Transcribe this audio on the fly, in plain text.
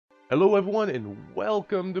Hello everyone and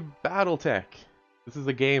welcome to BattleTech. This is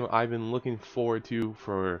a game I've been looking forward to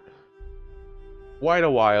for quite a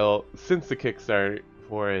while, since the Kickstarter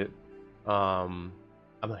for it. I'm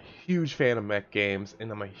a huge fan of mech games and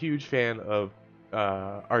I'm a huge fan of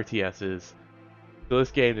RTSs. So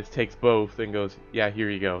this game just takes both and goes, yeah, here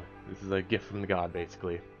you go. This is a gift from the god,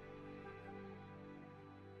 basically.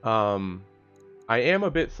 I am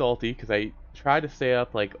a bit salty because I tried to stay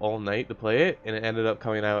up like all night to play it, and it ended up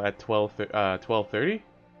coming out at 12:30.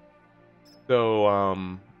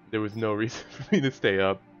 So there was no reason for me to stay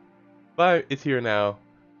up, but it's here now.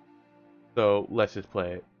 So let's just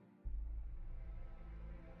play it,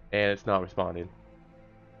 and it's not responding.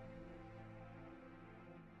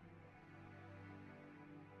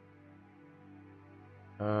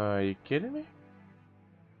 Are you kidding me?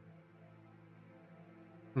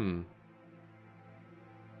 Hmm.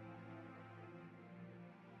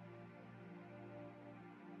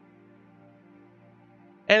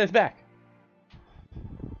 And it's back.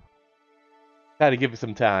 Had to give it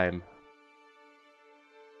some time.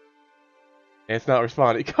 And it's not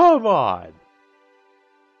responding. Come on!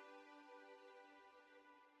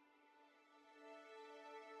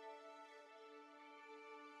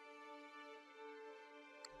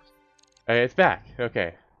 Okay, it's back.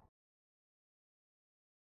 Okay.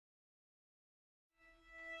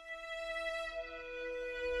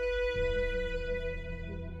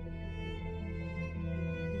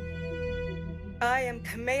 I am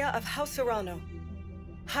Kamea of House Arano,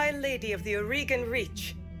 High Lady of the Oregon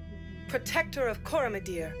Reach, Protector of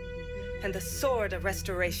Coromidere, and the Sword of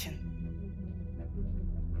Restoration.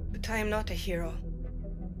 But I am not a hero,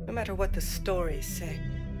 no matter what the stories say.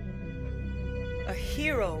 A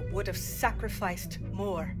hero would have sacrificed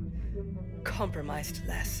more, compromised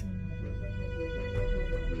less.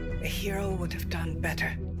 A hero would have done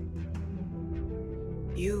better.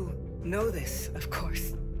 You know this, of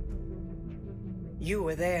course. You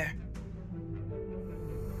were there.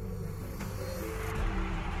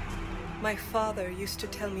 My father used to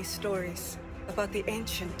tell me stories about the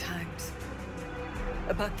ancient times.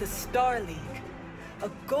 About the Star League,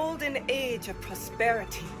 a golden age of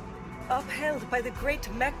prosperity, upheld by the great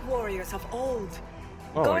MechWarriors of old.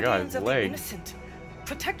 Oh my god, Guardians his of the leg. innocent,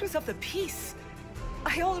 protectors of the peace.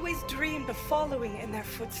 I always dreamed of following in their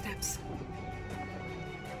footsteps.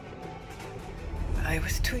 I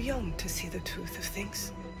was too young to see the truth of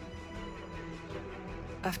things.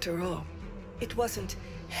 After all, it wasn't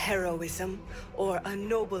heroism or a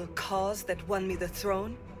noble cause that won me the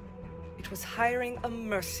throne. It was hiring a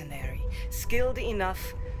mercenary, skilled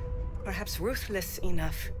enough, perhaps ruthless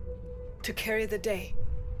enough, to carry the day.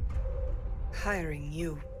 Hiring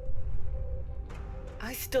you.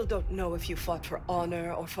 I still don't know if you fought for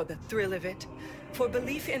honor or for the thrill of it, for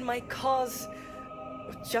belief in my cause,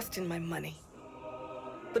 or just in my money.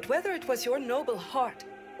 But whether it was your noble heart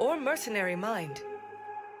or mercenary mind,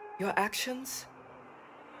 your actions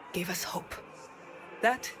gave us hope.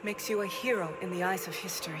 That makes you a hero in the eyes of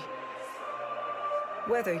history.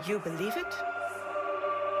 Whether you believe it,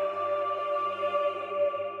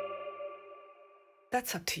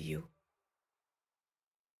 that's up to you.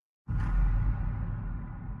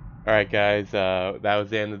 Alright guys, that was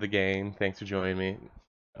the end of the game. Thanks for joining me.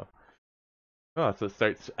 Oh, so it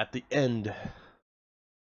starts at the end.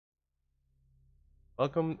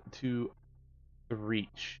 Welcome to the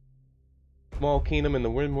Reach. Small kingdom in the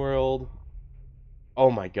Wind World. Oh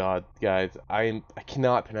my god, guys, I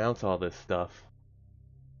cannot pronounce all this stuff.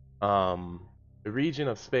 The region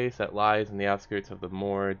of space that lies in the outskirts of the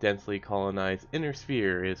more densely colonized inner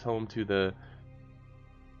sphere is home to the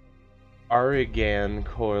Arigan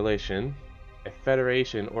Coalition, a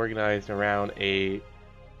federation organized around a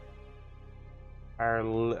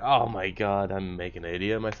oh my god, I'm making an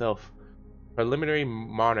idiot of myself. Preliminary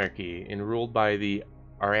monarchy and ruled by the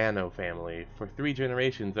Arano family. For 3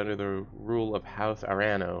 generations under the rule of House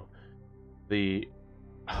Arano, the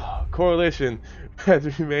coalition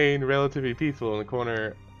has remained relatively peaceful in the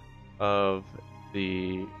corner of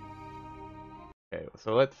the... Okay,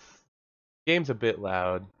 so let's... Game's a bit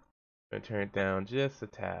loud. I'm gonna turn it down just a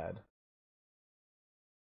tad.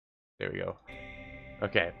 There we go.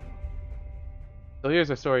 Okay. So here's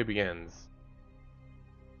our story begins.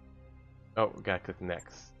 Oh, we gotta click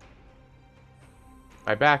next.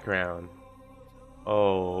 My background.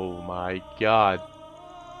 Oh my god.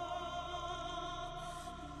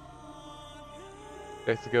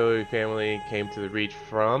 The family came to the Reach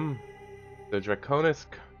from the Draconis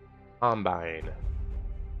Combine.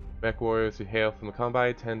 MechWarriors who hail from the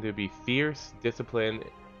Combine tend to be fierce, disciplined,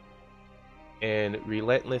 and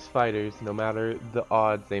relentless fighters no matter the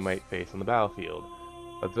odds they might face on the battlefield.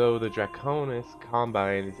 Although the Draconis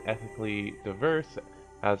Combine is ethnically diverse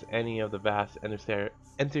as any of the vast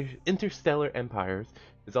interstellar empires,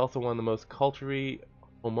 is also one of the most culturally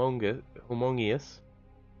homogeneous.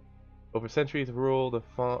 Over centuries of rule, the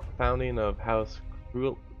founding of House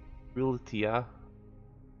Crueltia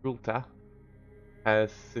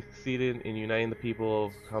has succeeded in uniting the people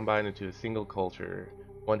of Combine into a single culture,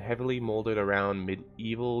 one heavily molded around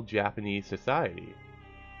medieval Japanese society.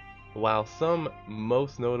 While some,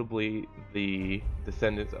 most notably the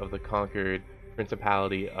descendants of the conquered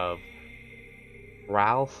principality of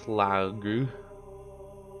Ralslagu,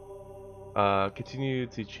 continue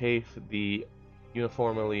to chafe the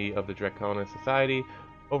uniformity of the Draconis society,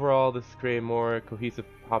 overall this created more cohesive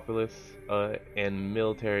populace and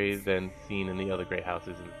military than seen in the other great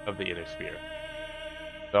houses of the Inner Sphere.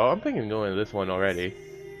 So I'm thinking of going to this one already.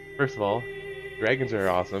 First of all, dragons are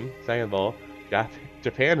awesome. Second of all,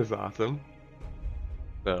 Japan is awesome.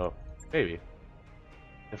 So, maybe.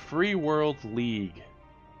 The Free Worlds League.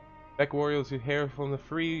 MechWarriors who hail from the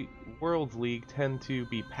Free Worlds League tend to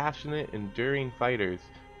be passionate, enduring fighters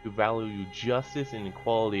who value justice and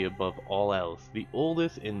equality above all else. The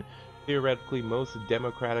oldest and theoretically most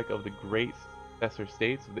democratic of the great successor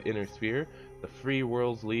states of the Inner Sphere, the Free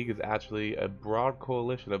Worlds League is actually a broad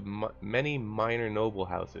coalition of many minor noble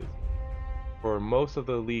houses. For most of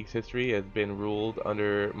the League's history, it has been ruled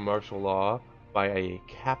under martial law by a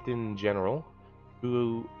Captain General,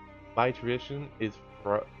 who, by tradition, is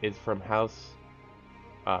from House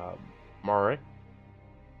Mark.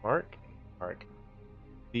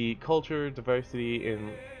 The culture, diversity,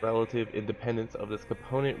 and relative independence of its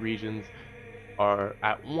component regions are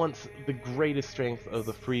at once the greatest strength of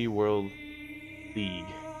the Free World League,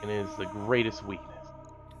 and is the greatest weakness.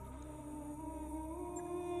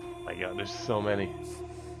 My god, there's so many.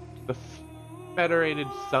 The Federated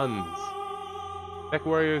Suns.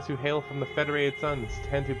 MechWarriors who hail from the Federated Suns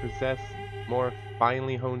tend to possess more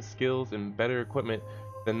finely honed skills and better equipment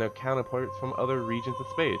than their counterparts from other regions of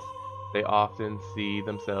space. They often see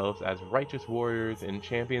themselves as righteous warriors and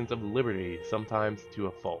champions of liberty, sometimes to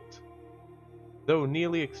a fault. Though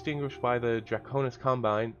nearly extinguished by the Draconis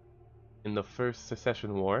Combine in the First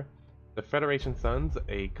Secession War, the Federation Sons,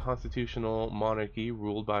 a constitutional monarchy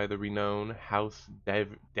ruled by the renowned House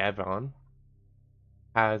Davon,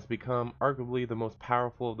 has become arguably the most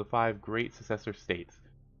powerful of the five great successor states.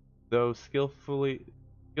 Though skillful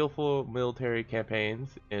military campaigns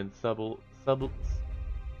and subtle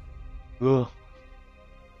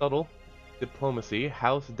diplomacy,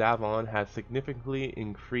 House Davon has significantly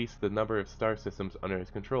increased the number of star systems under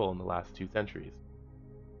its control in the last 2 centuries.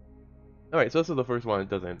 Alright, so this is the first one that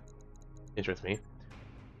doesn't interest me.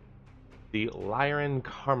 The Lyran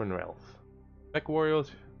Commonwealth. MechWarriors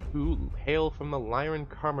who hail from the Lyran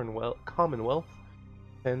Commonwealth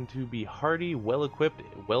tend to be hardy, well-equipped,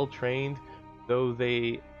 well-trained, though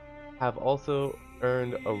they have also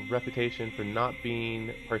earned a reputation for not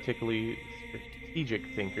being particularly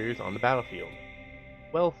strategic thinkers on the battlefield.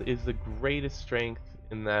 Wealth is the greatest strength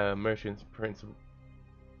in the merchant's principle.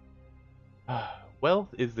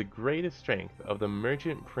 Wealth is the greatest strength of the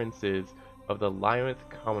merchant princes of the Lyran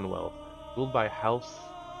Commonwealth, ruled by House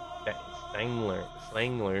Slangler,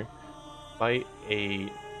 despite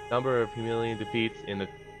a number of humiliating defeats in the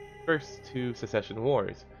first 2 secession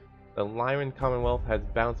wars. The Lyran Commonwealth has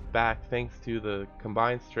bounced back thanks to the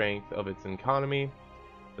combined strength of its economy,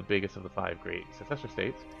 the biggest of the 5 great successor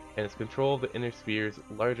states, and its control of the Inner Sphere's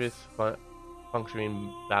largest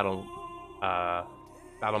functioning battle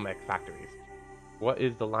mech factories. What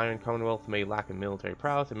is the Lyran Commonwealth may lack in military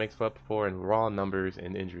prowess, it makes up for in raw numbers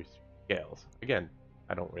and injury scales. Again,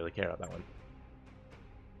 I don't really care about that one.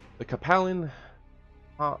 The Capellan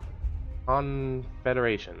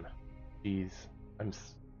Confederation. Jeez, I'm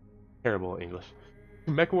terrible at English.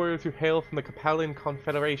 MechWarriors who hail from the Capellan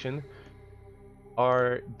Confederation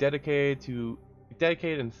are dedicated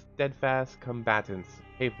and steadfast combatants,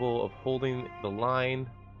 capable of holding the line,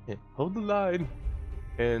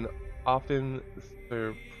 and often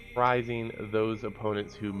surprising those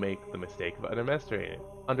opponents who make the mistake of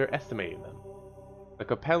underestimating them. The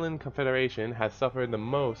Capellan Confederation has suffered the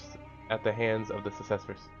most at the hands of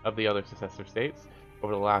the other successor states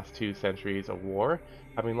over the last 2 centuries of war,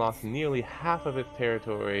 having lost nearly half of its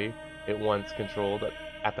territory it once controlled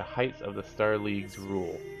at the heights of the Star League's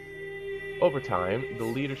rule. Over time, the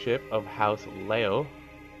leadership of House Leo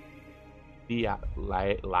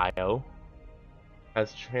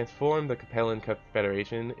has transformed the Capellan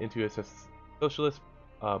Confederation into a socialist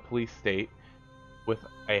police state. With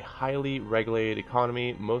a highly regulated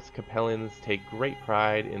economy, most Capellans take great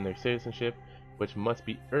pride in their citizenship, which must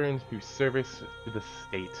be earned through service to the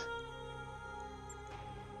state.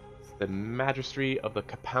 The Magistracy of the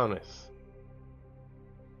Caponus.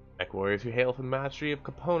 MechWarriors who hail from the Magistracy of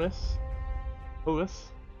Caponus,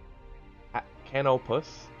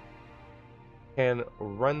 Canopus, can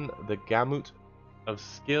run the gamut of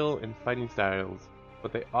skill and fighting styles,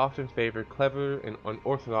 but they often favor clever and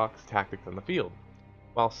unorthodox tactics on the field.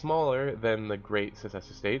 While smaller than the great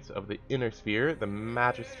successor states of the Inner Sphere, the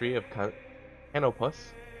Magistracy of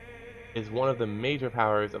Canopus is one of the major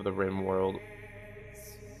powers of the it's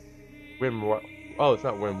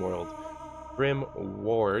not Rimworld.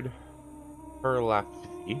 Rimward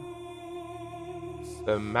Perlaphy.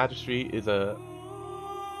 The Magistracy is a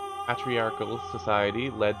matriarchal society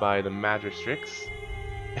led by the Magistrix.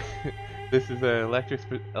 This is an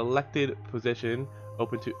elected position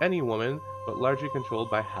open to any woman, but largely controlled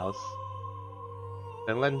by House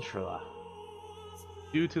Elentrula.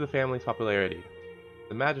 Due to the family's popularity,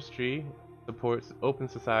 the Magistracy supports open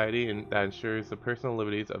society and that ensures the personal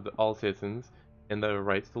liberties of all citizens and their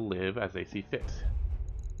rights to live as they see fit.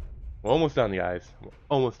 We're almost done, guys. We're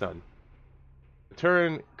almost done. The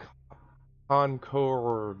Turan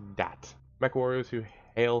Concordat. MechWarriors who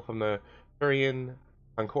hail from the Turian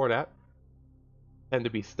Concordat tend to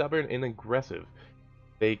be stubborn and aggressive.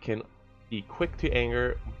 They can be quick to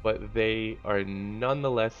anger, but they are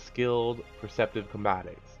nonetheless skilled, perceptive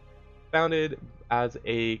combatants. Founded as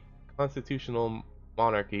a constitutional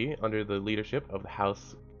monarchy under the leadership of the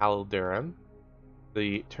House Calderon,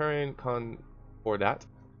 the Turan Concordat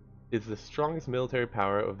is the strongest military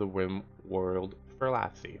power of the Rimworld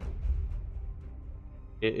Fallacy.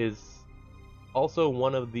 It is also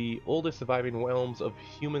one of the oldest surviving realms of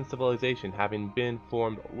human civilization, having been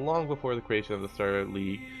formed long before the creation of the Star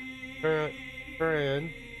League. Turan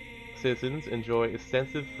citizens enjoy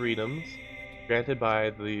extensive freedoms granted by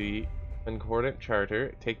the Concordant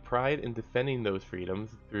Charter, take pride in defending those freedoms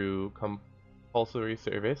through compulsory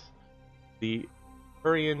service. The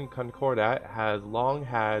Turian Concordat has long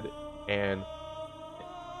had an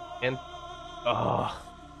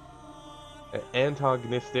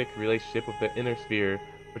antagonistic relationship with the Inner Sphere,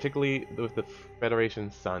 particularly with the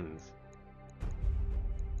Federation's sons.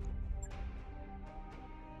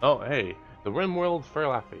 Oh, hey, the Rimworld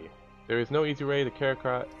Fallacy. There is no easy way to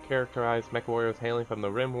characterize MechWarriors hailing from the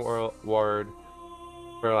Rimworld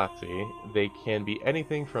Fallacy. They can be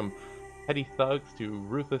anything from petty thugs to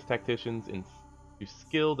ruthless tacticians to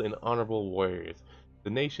skilled and honorable warriors. The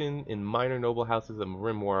nation and minor noble houses of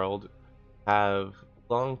Rimworld have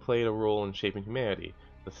long played a role in shaping humanity.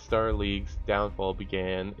 The Star League's downfall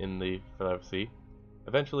began in the Fallacy,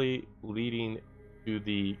 eventually leading to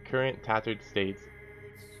the current tattered states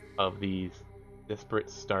of these disparate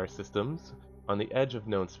star systems on the edge of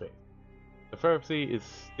known space. The Fallacy is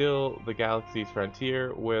still the galaxy's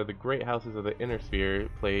frontier, where the great houses of the Inner Sphere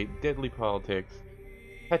play deadly politics,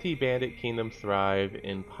 petty bandit kingdoms thrive,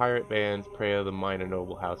 and pirate bands prey on the minor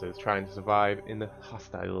noble houses, trying to survive in the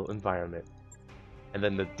hostile environment. And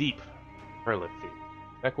then the Deep Fallacy.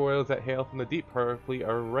 MechWarriors that hail from the Deep Fallacy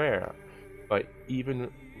are rare, but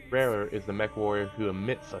even rarer is the MechWarrior who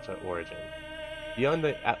emits such an origin. Beyond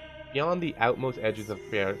the outmost edges of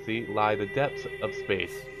Fallacy lie the depths of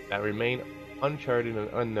space that remain uncharted and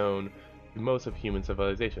unknown to most of human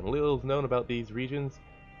civilization. Little is known about these regions,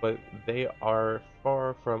 but they are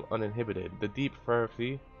far from uninhibited. The Deep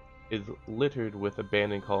Fallacy is littered with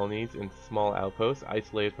abandoned colonies and small outposts,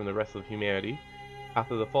 isolated from the rest of humanity.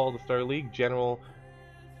 After the fall of the Star League, General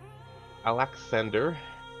Alexander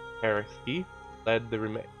Heresky led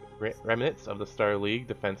the remnants of the Star League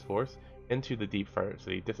Defense Force into the Deep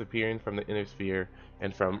Fallacy, disappearing from the Inner Sphere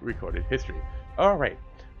and from recorded history. Alright,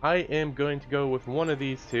 I am going to go with one of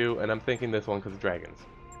these two, and I'm thinking this one because of dragons.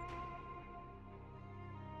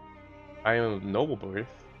 I am of noble birth.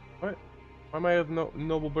 What? Why am I of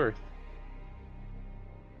noble birth?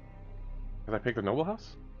 Because I picked a noble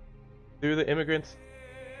house? Through the immigrants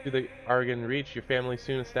to the Argon Reach, your family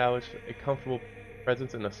soon established a comfortable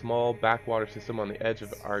presence in a small backwater system on the edge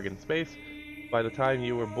of Argon space. By the time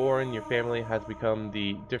you were born, your family has become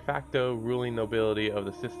the de facto ruling nobility of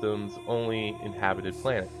the system's only inhabited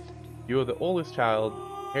planet. You are the oldest child,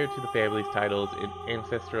 heir to the family's titles in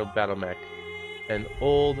ancestral BattleTech, an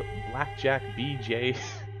old blackjack BJ1.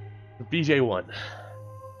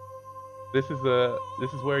 This is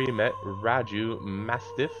where you met Raju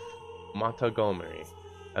Mastiff Montgomery,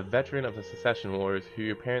 a veteran of the Secession Wars who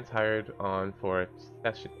your parents hired on for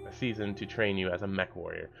a season to train you as a mech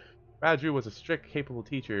warrior. Raju was a strict, capable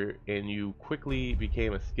teacher, and you quickly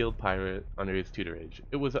became a skilled pirate under his tutorage.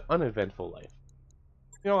 It was an uneventful life.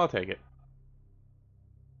 You know, I'll take it.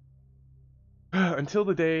 until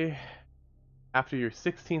the day after your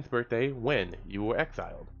 16th birthday when you were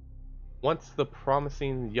exiled. Once the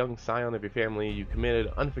promising young scion of your family, you committed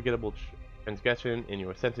unforgettable transgression and you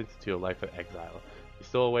were sentenced to a life of exile. You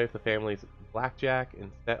stole away with the family's blackjack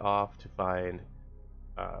and set off to find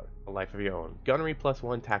a life of your own. Gunnery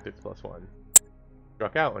 +1, tactics +1.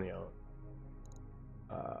 Struck out on your own.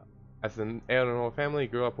 As an heir to a family, you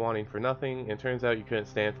grew up wanting for nothing, and turns out you couldn't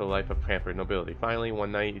stand for the life of pampered nobility. Finally,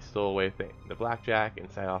 one night, you stole away the blackjack and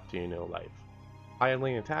set off to your new life.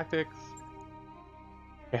 Piloting and tactics,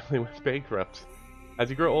 family went bankrupt. As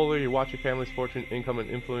you grow older, you watch your family's fortune, income, and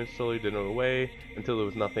influence slowly dwindle away until there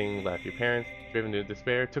was nothing left. Your parents, driven to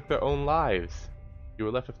despair, took their own lives. You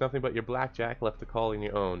were left with nothing but your blackjack, left to call in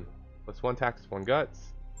your own. +1 tactics, 1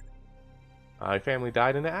 guts. Your family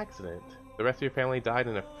died in an accident. The rest of your family died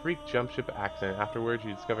in a freak jump ship accident. Afterwards,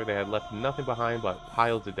 you discovered they had left nothing behind but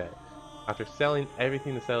piles of debt. After selling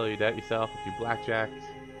everything to settle your debt, you set off with your blackjacks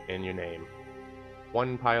and your name.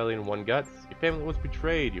 1 piloting, 1 guts. Your family was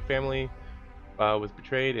betrayed. Your family was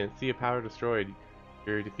betrayed and Sea of Power destroyed.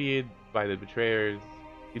 You're defeated by the betrayers.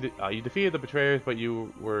 You defeated the betrayers, but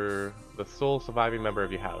you were the sole surviving member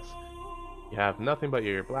of your house. You have nothing but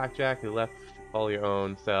your blackjack. You left all your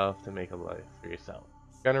own self to make a life for yourself.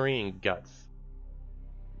 Gunnery and guts.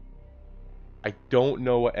 I don't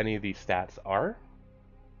know what any of these stats are.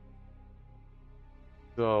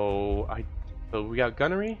 So we got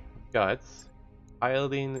gunnery, guts,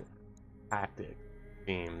 piloting, tactics,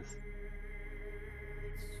 themes.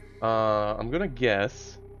 I'm gonna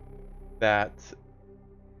guess that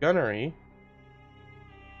gunnery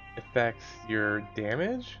affects your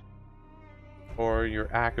damage or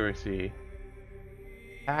your accuracy.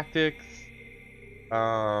 Tactics,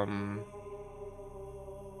 I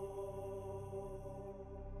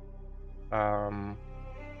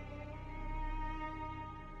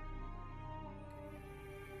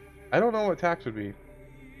don't know what tactics would be.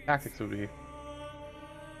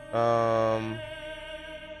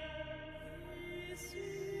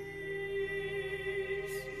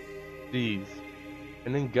 These.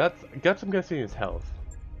 And then guts I'm guessing is health.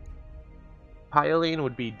 Piloting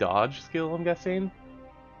would be dodge skill, I'm guessing.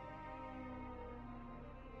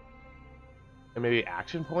 And maybe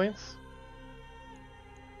action points?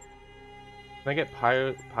 Can I get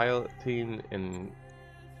piloting and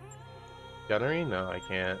gunnery? No, I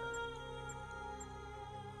can't.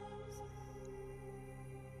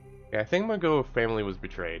 Yeah, I think I'm gonna go with family was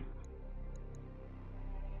betrayed.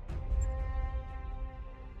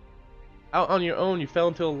 Out on your own, you fell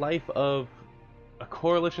into a life of a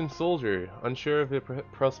coalition soldier. Unsure of the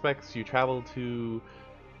prospects, you traveled to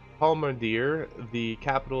Palmadir, the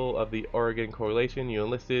capital of the Oregon Coalition. You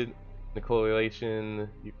enlisted in the coalition.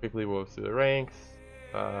 You quickly rose through the ranks.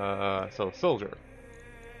 So soldier.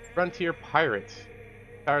 Frontier pirate.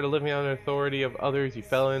 Tired of living under the authority of others, you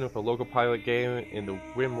fell in with a local pilot game in the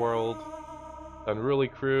Rim world. Unruly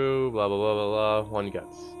crew, blah blah blah blah blah. 1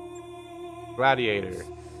 guts. Gladiator.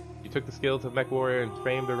 You took the skills of MechWarrior and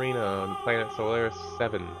famed arena on the planet Solaris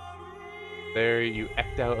 7. There, you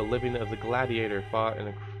eked out a living as a gladiator, fought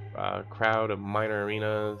in a crowd of minor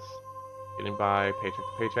arenas, getting by paycheck to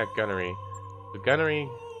paycheck. Gunnery. So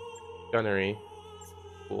gunnery,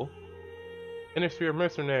 cool. Intersphere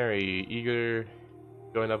mercenary, eager to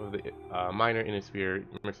join up with the minor Intersphere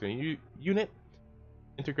mercenary unit.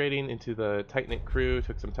 Integrating into the tight-knit crew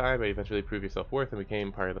took some time, but eventually proved your self-worth and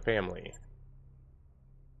became part of the family.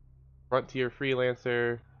 Frontier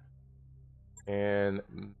freelancer and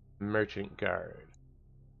merchant guard.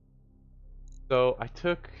 So I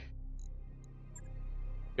took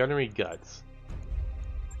gunnery guts.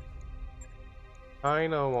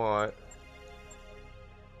 Kinda want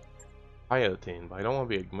piloting, but I don't want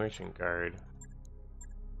to be a merchant guard.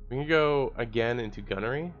 We can go again into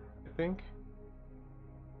gunnery, I think.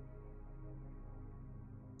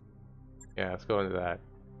 Yeah, let's go into that.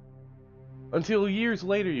 Until years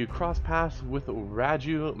later, you cross paths with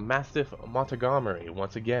Raju Mastiff Montgomery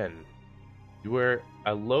once again. You were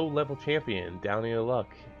a low-level champion, down in your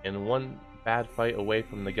luck, and one bad fight away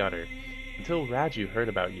from the gutter. Until Raju heard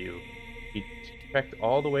about you. He trekked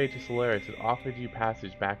all the way to Solaris and offered you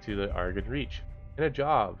passage back to the Oregon Reach, and a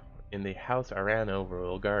job in the House Arano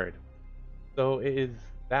Royal Guard. So it is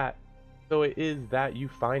that you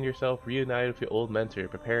find yourself reunited with your old mentor,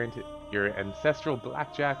 preparing your ancestral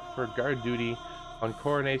blackjack for guard duty on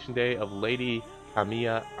Coronation Day of Lady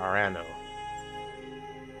Camilla Arano.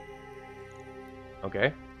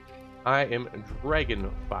 Okay. I am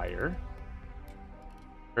Dragonfire.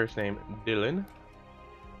 First name Dylan.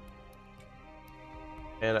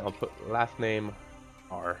 And I'll put last name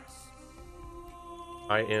R.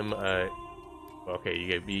 I am a Okay,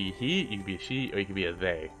 you could be he, you could be a she, or you could be a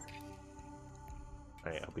they.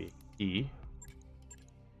 Alright, I'll be he.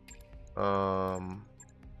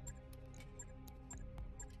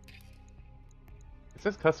 It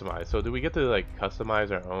says customize, so do we get to like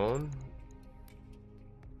customize our own?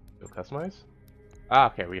 Go customize? Ah,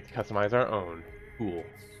 okay, we get to customize our own. Cool.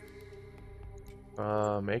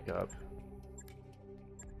 Makeup.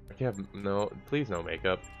 I can have no, please no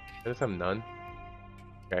makeup. I just have none.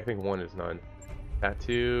 Okay, I think one is none.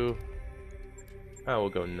 Tattoo. Oh, we'll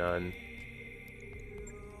go none.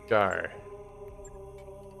 Scar.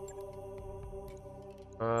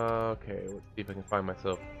 Okay, let's see if I can find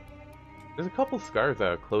myself. There's a couple scars that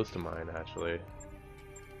are close to mine, actually.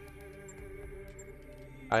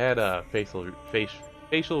 I had a facial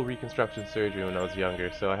reconstruction surgery when I was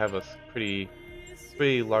younger, so I have a pretty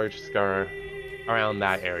large scar around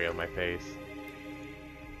that area of my face.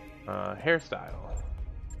 Hairstyle.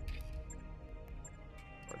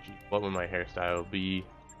 Oh, gee, what would my hairstyle be?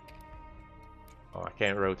 Oh, I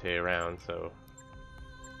can't rotate around, so.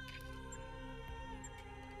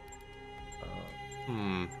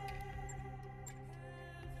 Hmm.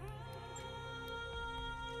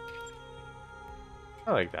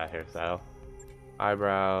 I like that hairstyle.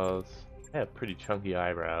 Eyebrows. I have pretty chunky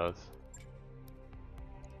eyebrows.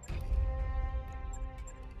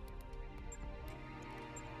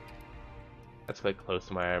 That's like close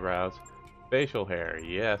to my eyebrows. Facial hair,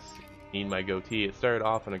 yes. Need my goatee. It started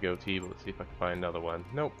off on a goatee, but let's see if I can find another one.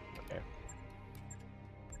 Nope. Okay.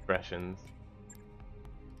 Expressions.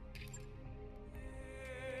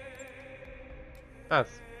 That's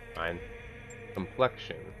fine.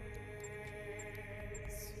 Complexion.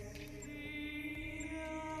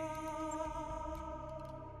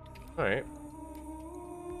 Alright.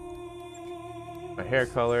 My hair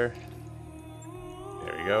color.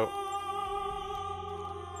 There we go.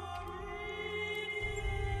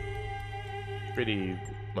 Pretty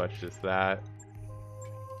much just that.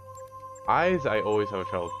 Eyes, I always have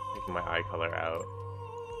trouble picking my eye color out.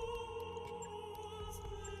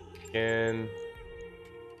 Skin.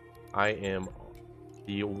 I am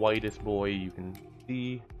the whitest boy you can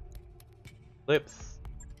see. Lips.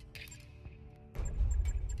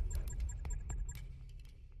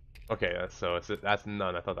 Okay, that's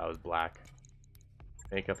none. I thought that was black.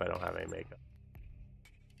 Makeup, I don't have any makeup.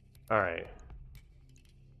 Alright.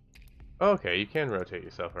 Okay, you can rotate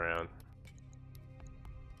yourself around.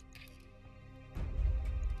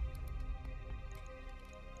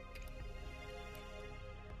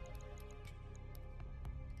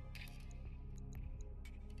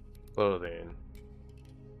 Clothing.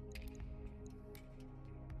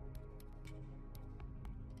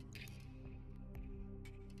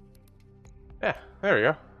 Yeah, there we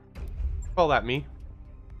go. Call that me.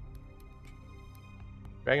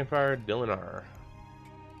 Dragonfire, Dylan.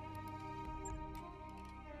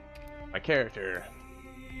 My character.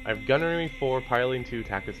 I have Gunnery 4, Piloting 2,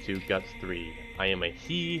 Tactics 2, Guts 3. I am a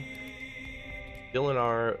he. Dylan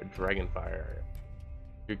Dragonfire.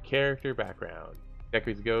 Your character background.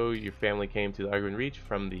 Decades ago, your family came to the Argon Reach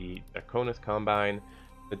from the Draconis Combine.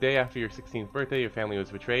 The day after your 16th birthday, your family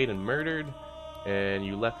was betrayed and murdered, and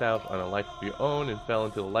you left out on a life of your own and fell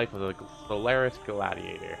into the life of a Solaris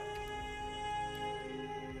gladiator.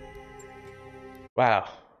 Wow.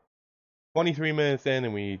 23 minutes in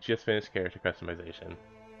and we just finished character customization.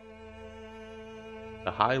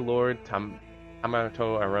 The High Lord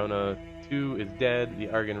Tamato Arona II is dead. The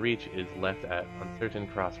Argon Reach is left at uncertain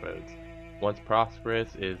crossroads. Once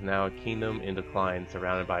prosperous, it is now a kingdom in decline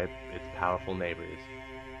surrounded by its powerful neighbors.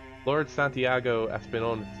 Lord Santiago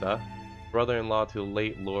Espinosa, brother-in-law to the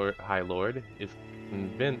late High Lord, is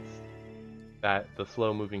convinced that the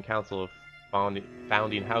slow-moving council of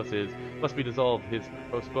founding houses must be dissolved. His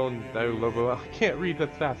postponed... I can't read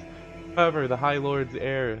that fast. However, the High Lord's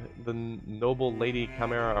heir, the noble Lady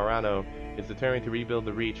Chimera Arano, is determined to rebuild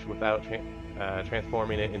the Reach without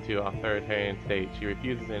transforming it into an authoritarian state. She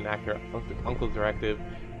refuses to enact her uncle's directive,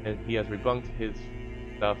 and he has rebunked his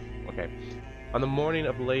stuff. Okay. On the morning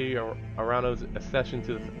of Lady Arano's ascension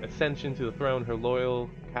to the throne, her loyal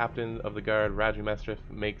captain of the guard, Raju Mestrif,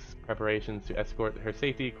 makes preparations to escort her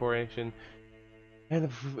safety coronation and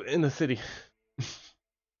in the city.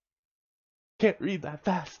 Can't read that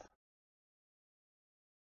fast.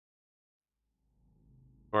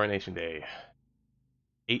 Coronation Day,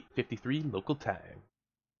 8:53 local time.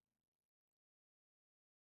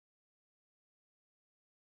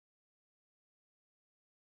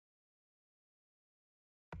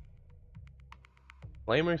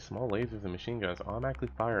 Flamers, small lasers, and machine guns automatically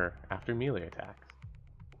fire after melee attacks.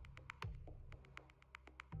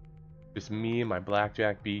 Just me and my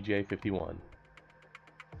Blackjack BJ-51.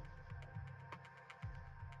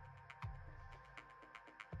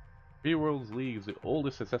 Three Worlds League is the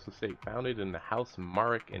oldest successful state, founded in the House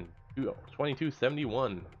Marek in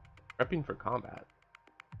 2271. Prepping for combat.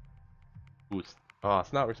 Ooh, oh,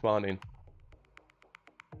 it's not responding.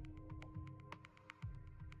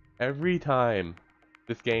 Every time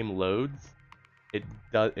this game loads, it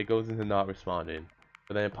goes into not responding,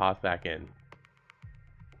 but then it pops back in.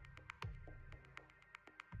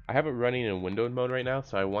 I have it running in windowed mode right now,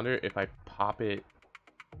 so I wonder if I pop it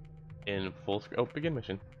in full screen. Oh, begin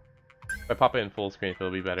mission. If I pop it in full screen,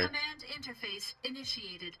 it'll be better. Command interface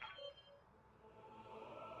initiated.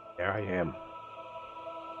 There I am.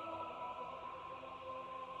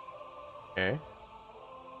 Okay.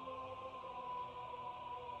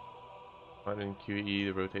 Button QE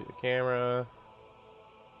to rotate the camera.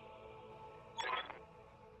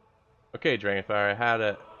 Okay, Dragonfire,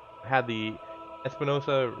 I had the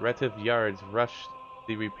Espinosa Retif Yards rush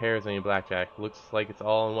the repairs on your blackjack. Looks like it's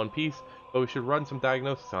all in one piece, but we should run some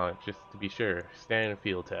diagnosis on it just to be sure. Standard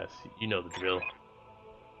field test. You know the drill.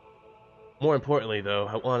 More importantly, though,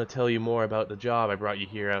 I want to tell you more about the job I brought you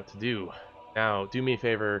here out to do. Now, do me a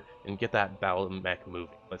favor and get that BattleTech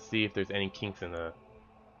moving. Let's see if there's any kinks in the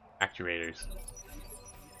actuators.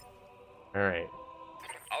 Alright.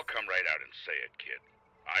 I'll come right out and say it, kid.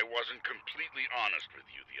 I wasn't completely honest with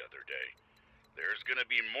you the other day. There's gonna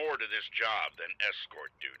be more to this job than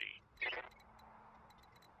escort duty.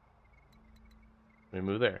 Let me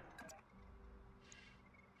move there.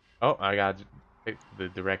 Oh, I got the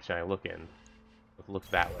direction I look in. Let's look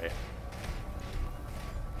that way.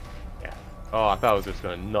 Yeah. Oh, I thought I was just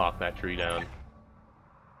gonna knock that tree down.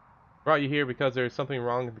 Brought you here because there's something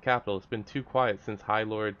wrong with the capital. It's been too quiet since High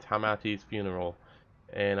Lord Tamati's funeral,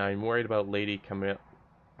 and I'm worried about Lady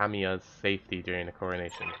Kamiya's safety during the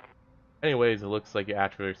coronation. Anyways, it looks like your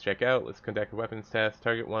actuators check out. Let's conduct a weapons test.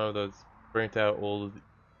 Target one of those burnt out old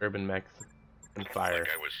urban mechs and fire. Like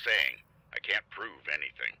I was saying, I can't prove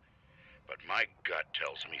anything, but my gut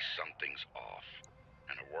tells me something's off,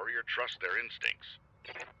 and a warrior trusts their instincts.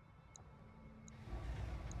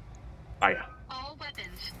 Fire. All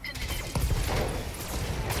weapons committed.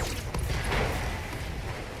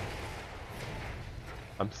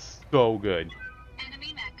 I'm so good.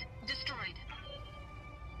 Enemy mech destroyed.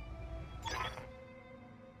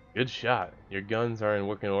 Good shot. Your guns are in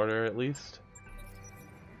working order at least.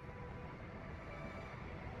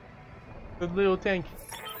 Good little tank.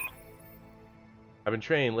 I've been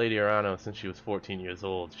training Lady Arano since she was 14 years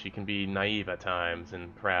old. She can be naive at times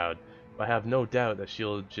and proud, but I have no doubt that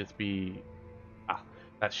she'll be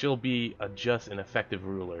a just and effective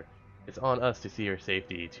ruler. It's on us to see her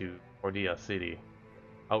safety to Ordia City.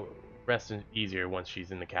 I'll rest easier once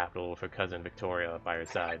she's in the capital with her cousin Victoria by her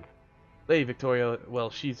side. Lady Victoria, well,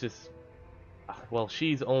 she's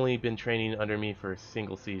only been training under me for a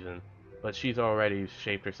single season, but she's already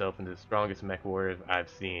shaped herself into the strongest mech warrior I've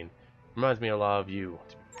seen. Reminds me a lot of you,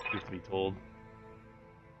 truth to be told.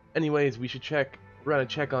 Anyways, we should run a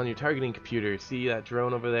check on your targeting computer. See that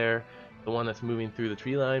drone over there? The one that's moving through the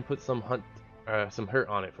tree line? Put some hurt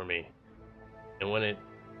on it for me. And when it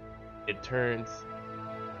turns,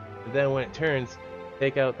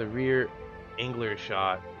 take out the rear angler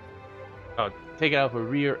shot. Oh, take it out for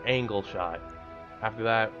rear angle shot. After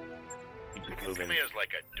that, keep it moving. Kamiya is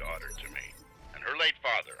like a daughter to me, and her late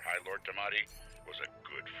father, High Lord Tamati, was a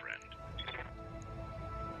good friend.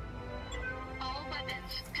 All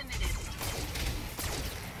weapons committed.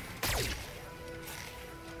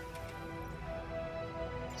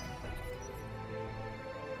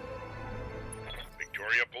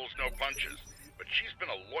 Victoria pulls no punches, but she's been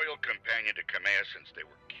a loyal companion to Kamiya since they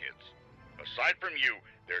were kids. Aside from you,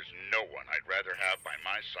 there's no one I'd rather have by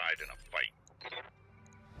my side in a fight.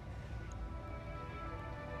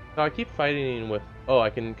 So I keep fighting with... Oh, I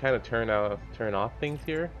can kind of turn off things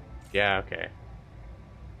here? Yeah, okay.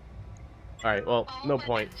 Alright, well, no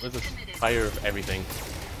point. Let's just fire with everything.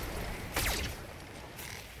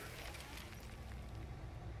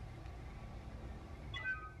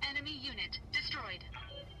 Enemy unit destroyed.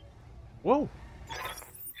 Whoa!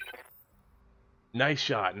 Nice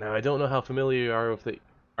shot. Now, I don't know how familiar you are with the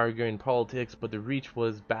Arguing politics, but the Reach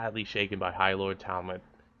was badly shaken by High Lord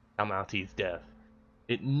Tamati's death.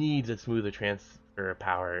 It needs a smoother transfer of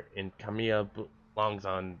power, and Kamiya belongs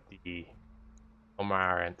on the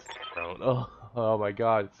Omarant throne. Oh my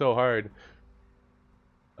god, it's so hard.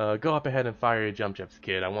 Go up ahead and fire your jump jets,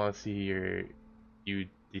 kid. I want to see you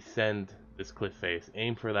descend this cliff face.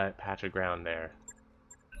 Aim for that patch of ground there.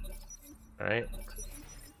 Alright.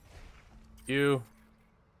 You.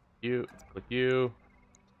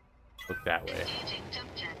 Look that way. Engaging jump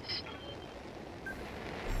jets.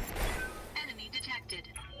 Enemy detected.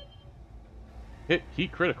 Hit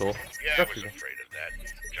heat critical. Yeah, I was afraid of that.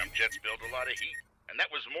 Jump jets build a lot of heat, and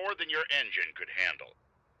that was more than your engine could handle.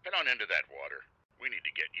 Head on into that water. We need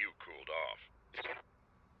to get you cooled off.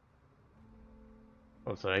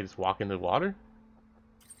 Oh, so I just walk into the water?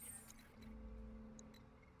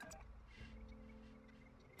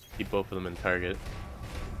 Keep both of them in target.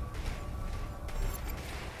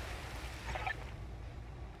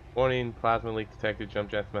 Warning, plasma leak detected, jump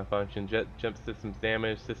jets malfunction, jump systems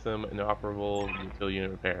damaged, system inoperable until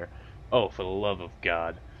unit repair. Oh, for the love of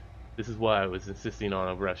God. This is why I was insisting on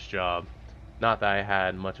a rush job. Not that I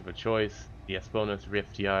had much of a choice. The Esponos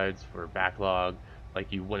rift yards were backlogged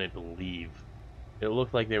like you wouldn't believe. It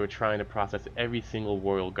looked like they were trying to process every single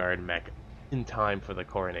Royal Guard mech in time for the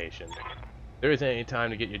coronation. There isn't any time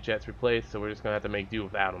to get your jets replaced, so we're just gonna have to make do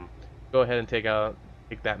without them. Go ahead and take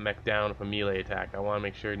that mech down with a melee attack. I want to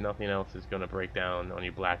make sure nothing else is gonna break down on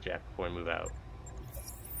your blackjack before we move out.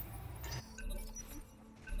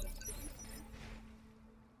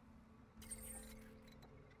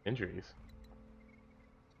 Injuries.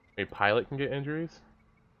 A pilot can get injuries.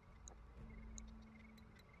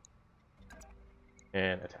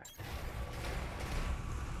 And attack.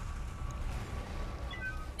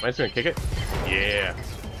 Am I just gonna kick it? Yeah.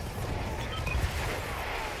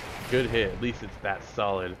 Good hit. At least it's that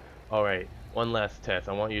solid. Alright, one last test.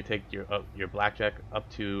 I want you to take your blackjack up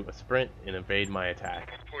to a sprint and evade my attack.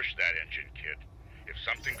 Push that engine, kid. If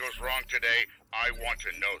something goes wrong today, I want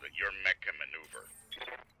to know that your mech can maneuver.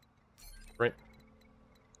 Sprint.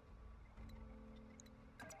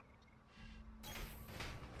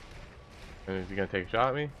 And is he gonna take a shot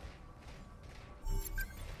at me?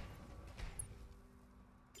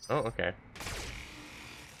 Oh, okay.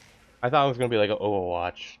 I thought it was gonna be like an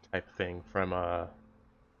Overwatch type thing from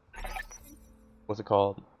what's it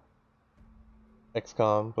called?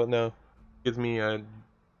 XCOM, but no. Gives me a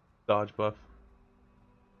dodge buff.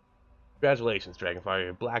 Congratulations, Dragonfire.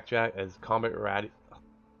 Your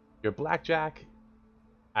blackjack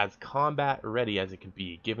as combat ready as it could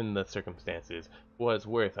be, given the circumstances. For what it's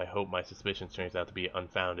worth, I hope my suspicions turns out to be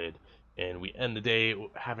unfounded, and we end the day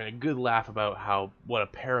having a good laugh about what a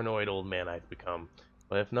paranoid old man I've become.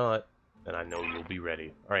 But if not, then I know you'll be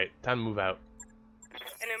ready. Alright, time to move out.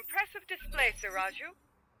 An impressive display, Sir Raju.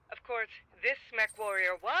 Of course, this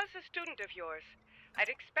MechWarrior was a student of yours. I'd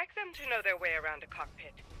expect them to know their way around a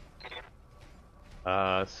cockpit.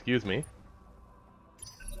 Excuse me.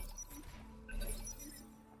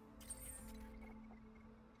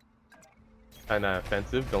 Kinda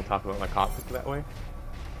offensive, don't talk about my cockpit that way.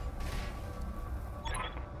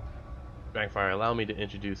 Dragonfire, allow me to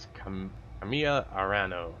introduce Camilla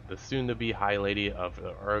Arano, the soon-to-be High Lady of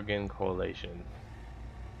the Oregon Coalition.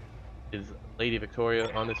 Is Lady Victoria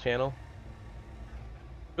on this channel?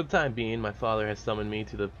 For the time being, my father has summoned me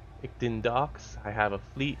to the Picton docks. I have a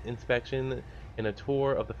fleet inspection and a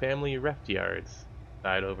tour of the family reft yards.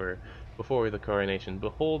 Died over before the coronation.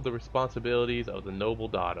 Behold the responsibilities of the noble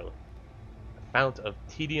daughter. A fount of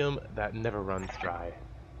tedium that never runs dry.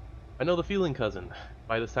 I know the feeling, cousin.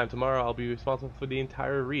 By this time tomorrow, I'll be responsible for the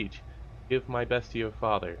entire reach. Give my best to your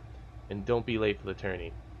father, and don't be late for the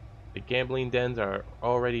tourney. The gambling dens are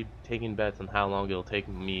already taking bets on how long it'll take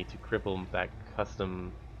me to cripple that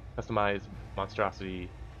customized monstrosity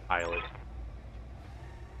pilot.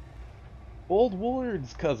 Bold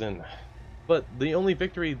words, cousin. But the only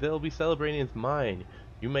victory they'll be celebrating is mine.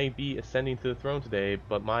 You may be ascending to the throne today,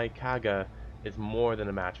 but my Kaga is more than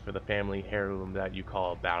a match for the family heirloom that you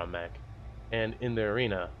call BattleTech. And in the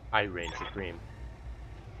arena, I reign supreme.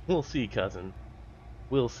 We'll see, cousin.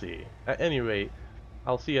 We'll see. At any rate,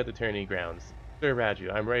 I'll see you at the tourney grounds. Sir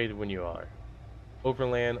Raju, I'm ready when you are.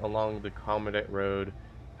 Overland along the Commandant Road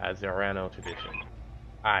as the Arano tradition.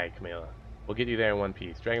 Aye, Camilla. We'll get you there in one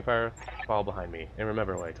piece. Dragonfire, follow behind me. And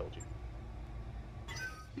remember what I told you.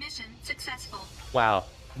 Mission successful. Wow,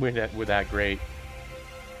 we're that great.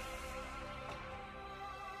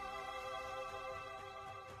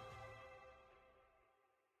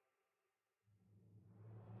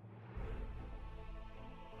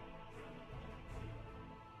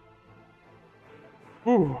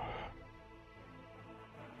 Whew.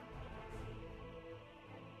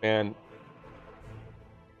 And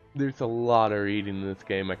there's a lot of reading in this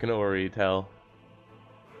game, I can already tell.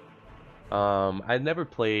 I never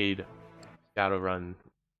played Shadowrun.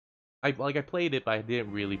 I played it, but I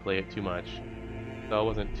didn't really play it too much, so I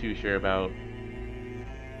wasn't too sure about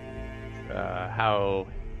how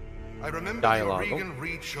I remember dialogue. the Oregon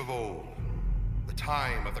Reach of old, the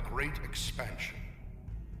time of the Great Expansion.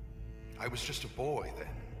 I was just a boy then.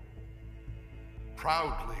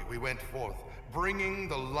 Proudly we went forth, bringing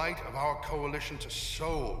the light of our coalition to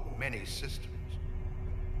so many systems.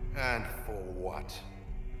 And for what?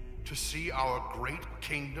 To see our great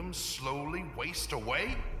kingdom slowly waste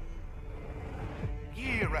away?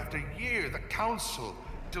 Year after year, the Council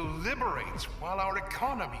deliberates while our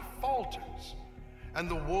economy falters, and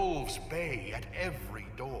the wolves bay at every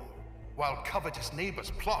door, while covetous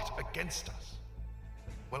neighbors plot against us.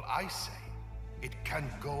 Well, I say, it can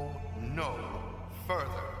go no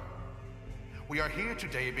further. We are here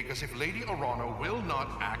today because if Lady Arana will not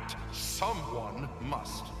act, someone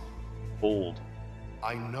must. Bold.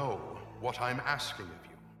 I know what I'm asking of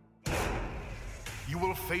you. You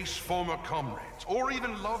will face former comrades, or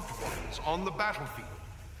even loved ones, on the battlefield.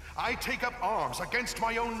 I take up arms against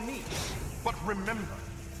my own niece. But remember,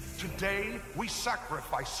 today we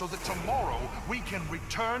sacrifice so that tomorrow we can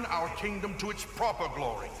return our kingdom to its proper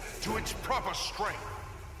glory, to its proper strength.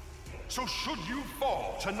 So should you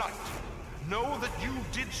fall tonight, know that you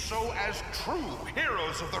did so as true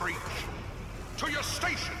heroes of the Reach. To your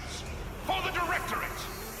stations, for the Directorate!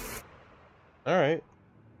 Alright.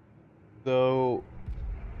 So,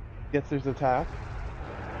 guess there's attack.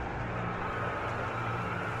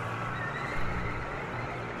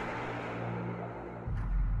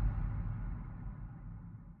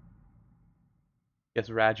 Guess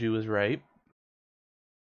Raju was right.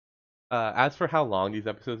 As for how long these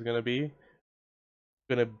episodes are going to be, it's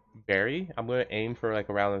going to vary. I'm going to aim for like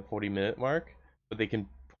around the 40-minute mark, but they can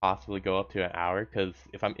possibly go up to an hour, because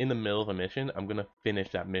if I'm in the middle of a mission, I'm going to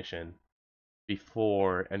finish that mission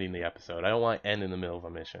before ending the episode. I don't want to end in the middle of a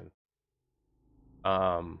mission.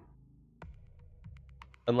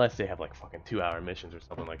 Unless they have like fucking 2-hour missions or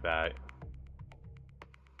something like that.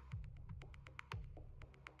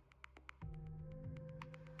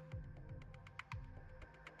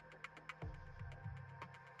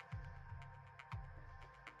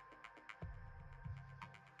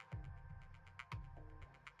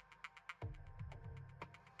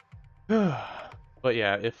 But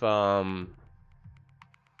yeah, if yeah,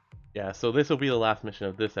 so this will be the last mission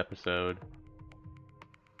of this episode,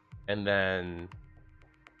 and then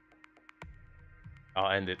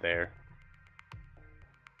I'll end it there.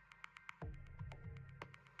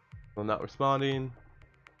 I'm not responding.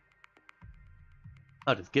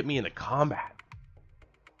 Oh, just get me into combat.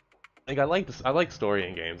 Like I like story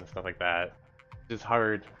in games and stuff like that. It's just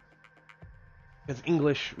hard because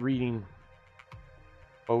English reading,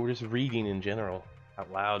 or just reading in general out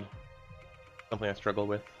loud, something I struggle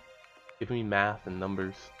with. Give me math and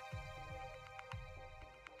numbers.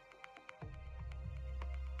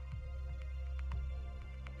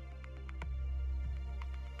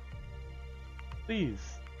 Please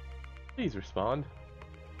respond.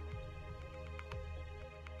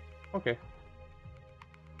 Okay.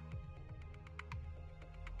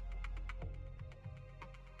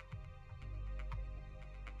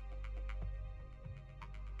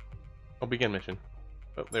 I'll begin mission.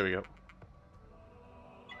 Oh, there we go.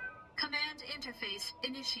 Command interface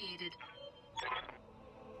initiated.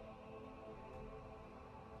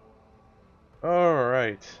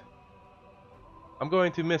 Alright. I'm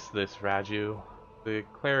going to miss this, Raju. The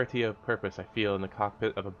clarity of purpose I feel in the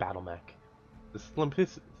cockpit of a battle mech. The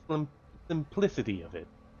simplicity of it.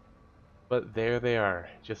 But there they are,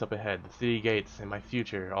 just up ahead, the city gates and my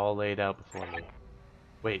future all laid out before me.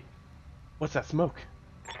 Wait, what's that smoke?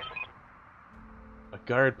 A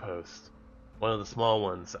guard post. One of the small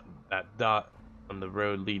ones, that dot on the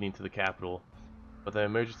road leading to the capital. But the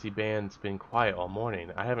emergency band's been quiet all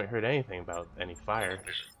morning. I haven't heard anything about any fire.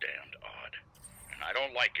 This is damned odd, and I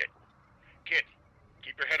don't like it. Kid,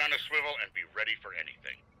 keep your head on a swivel and be ready for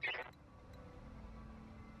anything.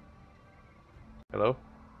 Hello?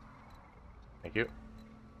 Thank you.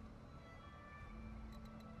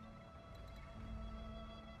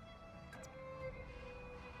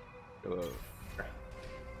 Hello.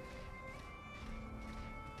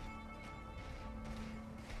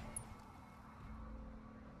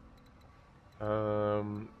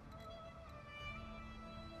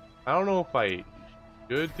 I don't know if I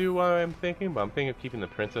should do what I'm thinking, but I'm thinking of keeping the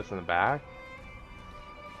princess in the back.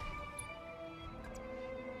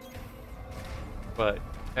 But,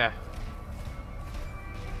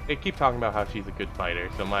 they keep talking about how she's a good fighter,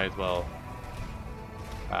 so might as well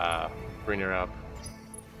bring her up.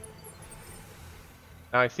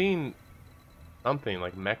 Now I seen something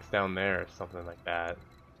like Mechs down there or something like that.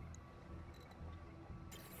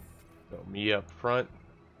 So me up front.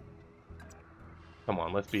 Come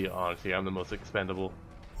on, let's be honest here. I'm the most expendable.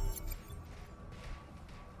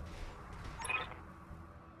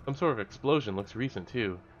 Some sort of explosion looks recent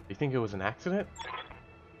too. Do you think it was an accident?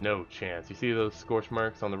 No chance. You see those scorch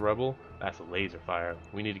marks on the rubble? That's a laser fire.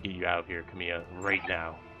 We need to get you out of here, Camilla, right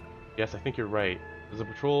now. Yes, I think you're right. There's a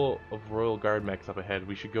patrol of Royal Guard mechs up ahead.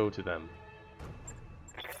 We should go to them.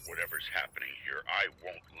 Whatever's happening here, I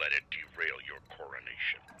won't let it derail your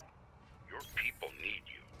coronation. Your people need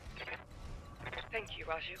you. Thank you,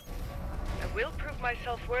 Raju. I will prove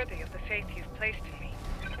myself worthy of the faith you've placed in me.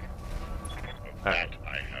 Of that,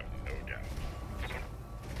 I have no doubt.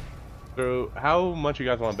 So, how much you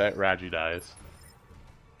guys want to bet Raju dies?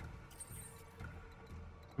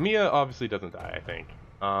 Mia obviously doesn't die, I think.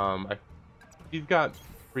 She's got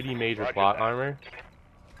pretty major plot armor,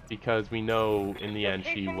 because we know in the end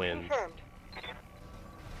she wins. Confirmed.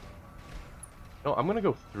 No, I'm gonna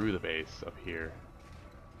go through the base up here.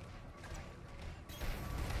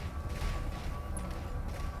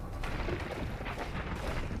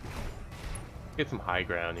 Get some high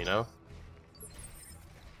ground, you know?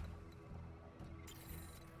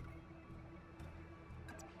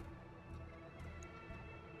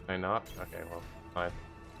 Can I not? Okay, well, fine.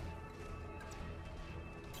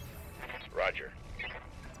 Roger.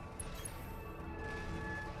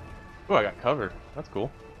 Oh, I got cover. That's cool.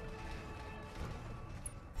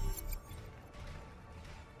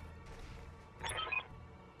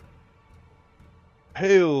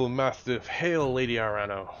 Hail, Mastiff! Hail, Lady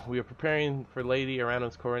Arano! We are preparing for Lady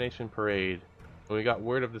Arano's coronation parade, when we got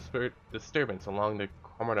word of disturbance along the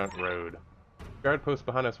Commandant Road. The guard post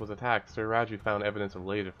behind us was attacked. Sir Raju found evidence of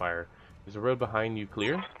laser fire. Is the road behind you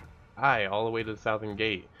clear? Aye, all the way to the southern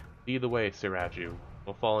gate. Lead the way, Sir Raju.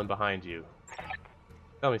 We'll fall in behind you.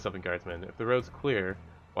 Tell me something, guardsman. If the road's clear,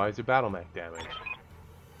 why is your battle mech damaged?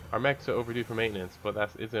 Our mechs are overdue for maintenance, but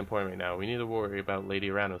that isn't important right now. We need to worry about Lady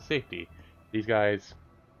Arano's safety. These guys...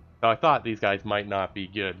 So I thought these guys might not be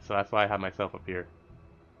good, so that's why I have myself up here.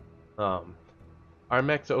 Our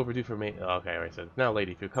mechs are overdue for maintenance. Oh, okay, alright, so now,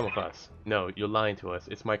 lady, if you come with us. No, you're lying to us.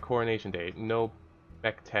 It's my coronation day. No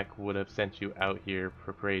BattleTech would have sent you out here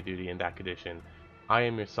for parade duty in that condition. I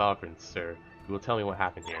am your sovereign, sir. You will tell me what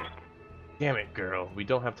happened here. Damn it, girl. We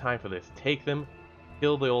don't have time for this. Take them,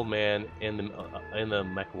 kill the old man and the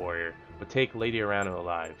MechWarrior, but take Lady Arano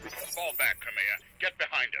alive. Fall back, Kamea. Get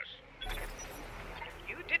behind us.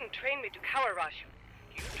 You didn't train me to cower, Raju.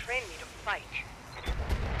 You trained me to fight.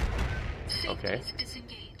 Okay. Safety is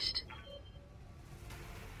disengaged.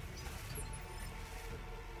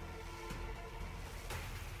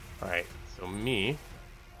 Alright, so me...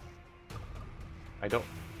 I don't...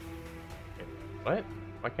 What?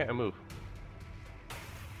 Why can't I move?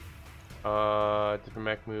 Different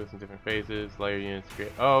mech moves in different phases, layer units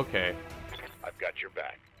create... Oh, okay. I've got your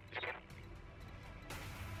back.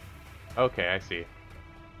 Okay, I see.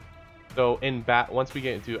 So in once we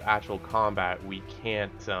get into actual combat, we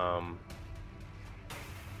can't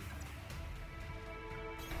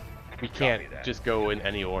just go in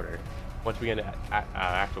any order. Once we get into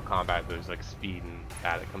actual combat, there's like speed and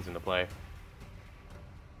that comes into play.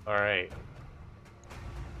 All right.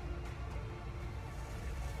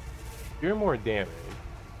 You're more damage.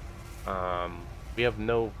 We have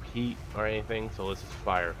no heat or anything, so let's just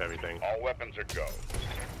fire with everything. All weapons are go.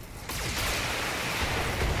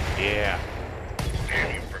 Yeah.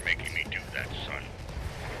 Damn you for making me do that, son.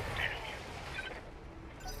 Damn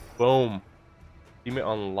you. Boom.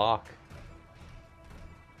 Teammate unlock.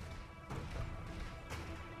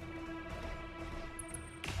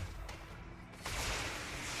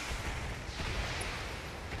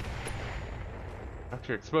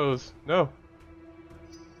 Structure exposed. No.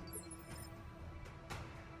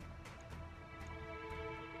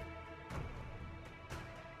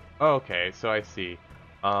 Okay, so I see.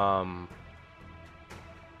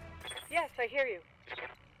 Yes, I hear you.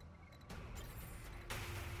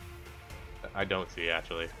 I don't see,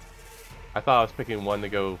 actually. I thought I was picking one to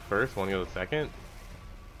go first, one to go second.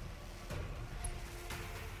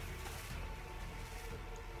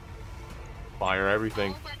 Fire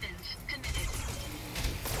everything. All weapons committed.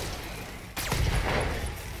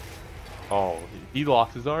 Oh, he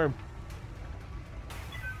lost his arm.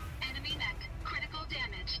 Enemy mech. Critical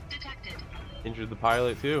damage detected. Injured the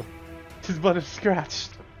pilot, too. His butt is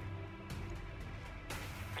scratched.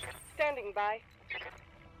 Standing by.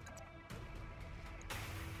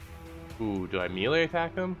 Ooh, do I melee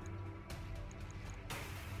attack him?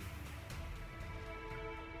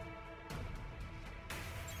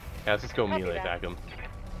 Yeah, let's just go Copy melee that. attack him.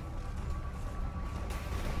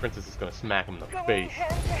 Princess is gonna smack him in the Going face.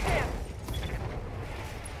 hand to hand.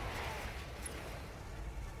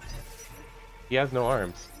 He has no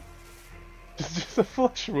arms. Just a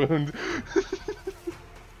flesh wound.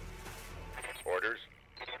 Orders?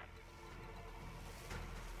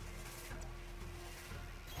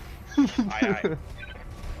 Aye, aye.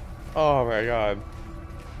 Oh my god.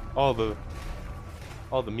 All the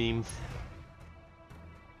memes.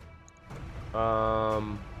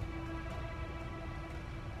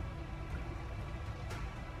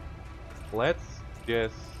 Let's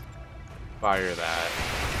just fire that.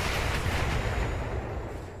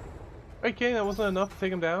 Okay, that wasn't enough to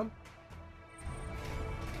take him down.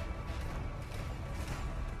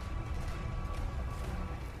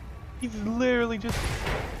 He's literally just...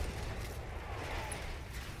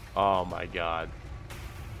 Oh my god.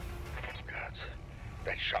 God,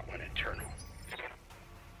 that shot went internal.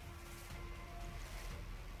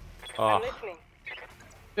 I'm Oh, listening.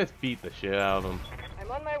 just beat the shit out of him. I'm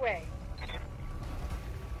on my way.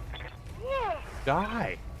 Yeah.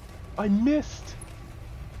 Die! I missed!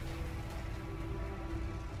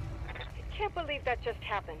 I can't believe that just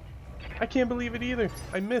happened. I can't believe it either.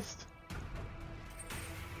 I missed.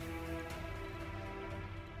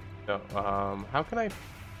 No, how can I...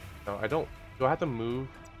 No, I don't... Do I have to move?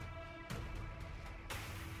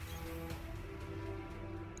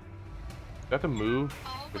 Do I have to move?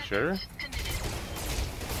 All For sure? weapons committed.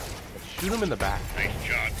 Shoot him in the back. Nice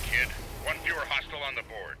job, kid. One fewer hostile on the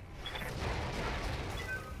board.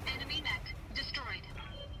 Enemy mech destroyed.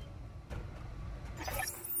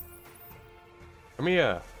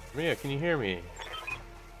 Mia, can you hear me?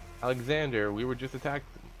 Alexander, we were just attacked.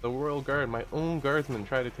 The Royal Guard, my own guardsmen,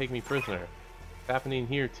 tried to take me prisoner. It's happening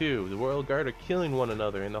here too. The Royal Guard are killing one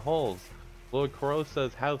another in the halls. Lord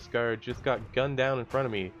Carosa's house guard just got gunned down in front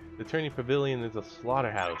of me. The Attorney Pavilion is a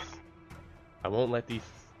slaughterhouse. I won't let these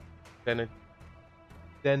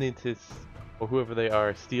Senatists, or whoever they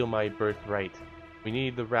are, steal my birthright. We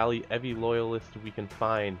need to rally every loyalist we can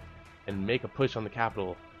find and make a push on the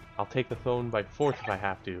capital. I'll take the throne by force if I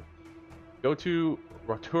have to. Go to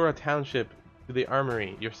Rotura Township, to the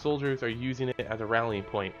armory. Your soldiers are using it as a rallying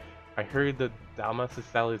point. I heard that Dalmasus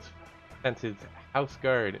Salis sent his house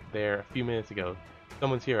guard there a few minutes ago.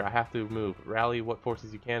 Someone's here. I have to move. Rally what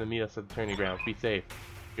forces you can and meet us at the turning ground. Be safe.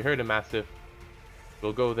 You heard him, Mastiff.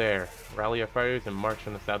 We'll go there. Rally our fighters and march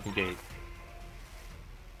from the southern gate.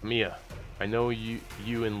 Mia, I know you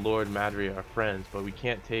and Lord Madria are friends, but we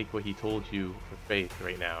can't take what he told you for faith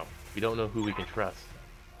right now. We don't know who we can trust.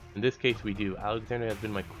 In this case we do. Alexander has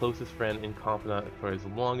been my closest friend and confidant for as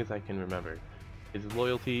long as I can remember. His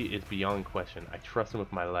loyalty is beyond question. I trust him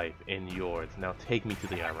with my life and yours. Now take me to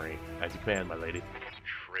the armory. As you command, my lady.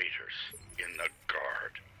 Traitors in the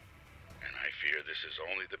guard. And I fear this is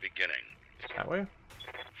only the beginning. That way?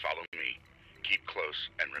 Follow me. Keep close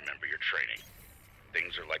and remember your training.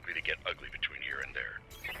 Things are likely to get ugly between here and there.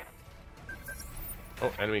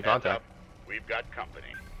 Oh, enemy Heads contact. up. We've got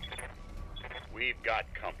company. We've got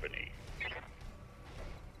company.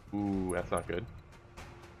 Ooh, that's not good.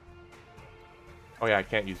 Oh yeah, I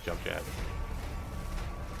can't use jump jet.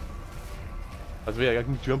 I was like, I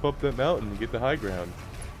can jump up that mountain and get the high ground.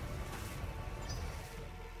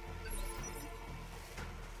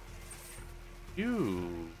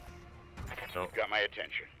 You. No. Got my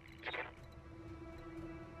attention.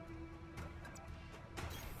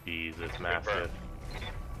 Jesus, massive.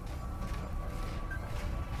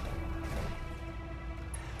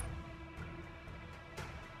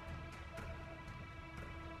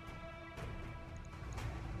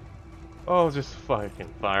 Oh, just fucking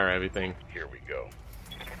fire everything. Here we go.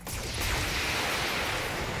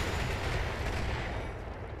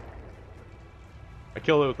 I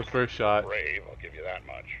killed it with the first shot. Brave, I'll give you that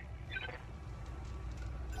much.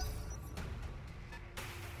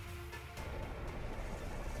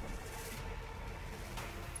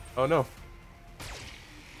 Oh no.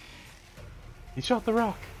 He shot the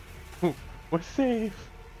rock. We're safe.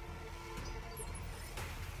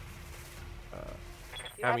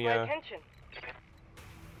 You have my Hamia. attention.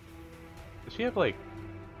 Does she have like...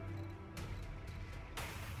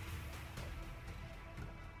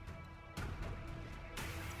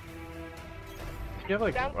 Does she have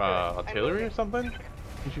like Sounds good. artillery or something?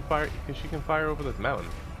 Can she fire? Because she can fire over this mountain.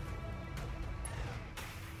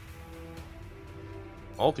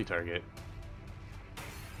 Multi-target.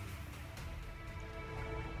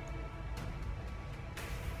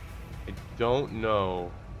 I don't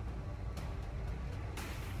know.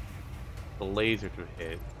 The laser to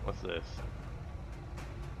hit. What's this?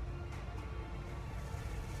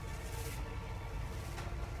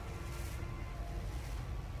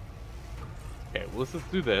 Okay, well, let's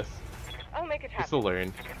just do this. I'll make it Just happen. to learn.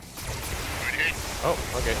 Good hit. Oh,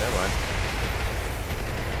 okay, never mind.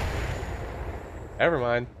 Never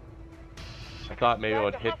mind. I thought maybe I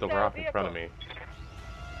would hit the rock in front of me.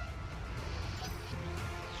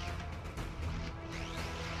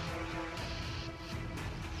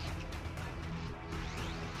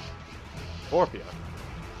 Orpia.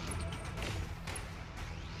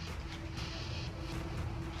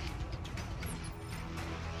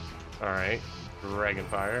 Alright,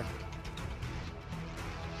 Dragonfire.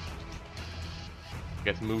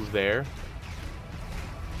 Guess move there.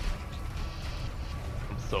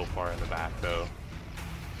 I'm so far in the back though.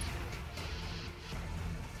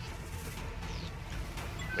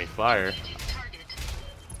 May fire. Target.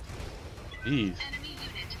 Jeez. Enemy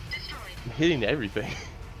unit destroyed. I'm hitting everything.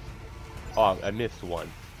 Oh, I missed one.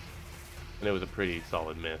 And it was a pretty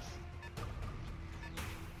solid miss.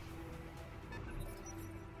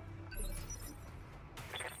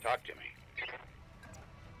 Talk to me.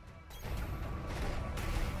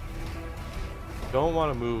 Don't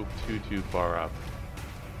want to move too far up.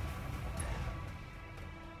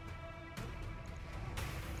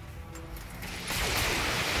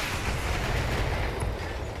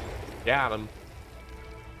 Got him.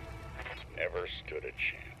 Never stood a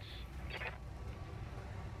chance.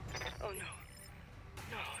 Oh no.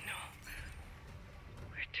 No.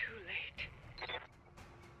 We're too late.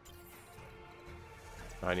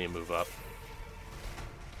 I need to move up.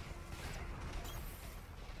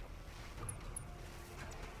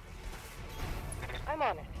 I'm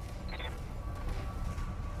on it.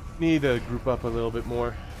 Need to group up a little bit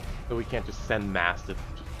more, so we can't just send Mastiff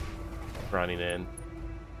just running in.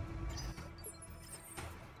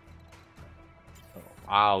 Oh,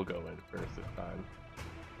 I'll go in first this time.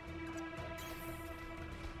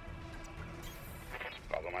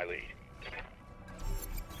 Follow my lead.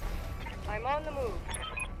 I'm on the move.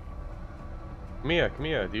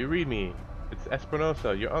 Camilla, do you read me? It's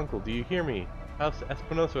Espinosa, your uncle, do you hear me? House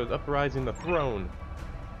Espinosa is uprising the throne.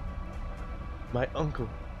 My uncle,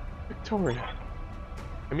 Victoria.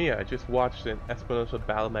 Camilla, I just watched an Espinosa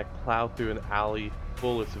battle mech plow through an alley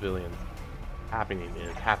full of civilians.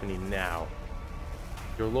 It's happening now.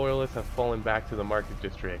 Your loyalists have fallen back to the market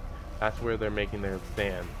district. That's where they're making their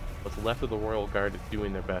stand. What's left of the royal guard is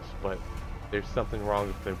doing their best, but there's something wrong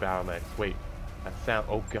with their battle mechs. Wait, that sound,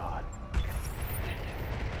 oh god.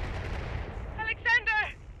 Alexander!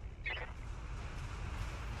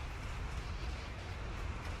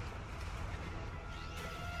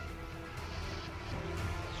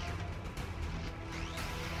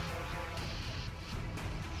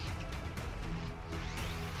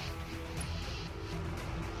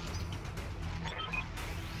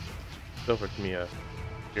 It's over, Camilla.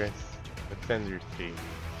 Your ascendancy,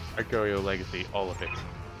 Argorio legacy, all of it.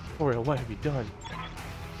 Victoria, what have you done?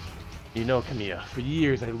 You know, Camilla, for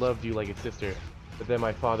years I loved you like a sister, but then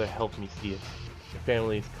my father helped me see it. Your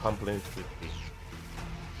family's complicity.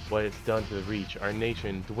 What it's done to the Reach, our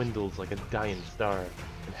nation dwindles like a dying star,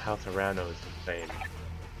 and House Arano is insane.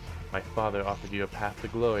 My father offered you a path to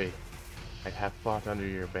glory. I'd have fought under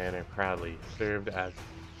your banner proudly, served as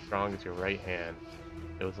strong as your right hand.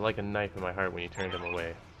 It was like a knife in my heart when you turned him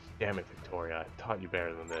away. Damn it, Victoria, I taught you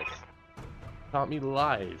better than this. Taught me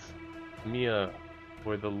lies. Mia,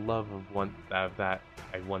 for the love of that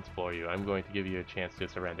I once bore you, I'm going to give you a chance to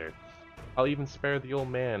surrender. I'll even spare the old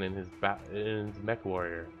man and his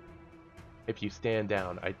MechWarrior. If you stand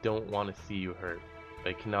down, I don't want to see you hurt.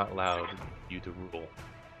 I cannot allow you to rule.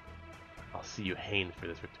 I'll see you hanged for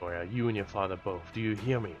this, Victoria. You and your father both. Do you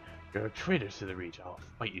hear me? You're traitors to the Reach. I'll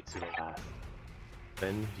fight you to the last.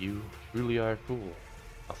 Then you truly are a fool.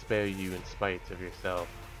 I'll spare you in spite of yourself,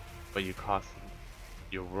 but you cost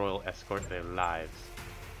your royal escort their lives.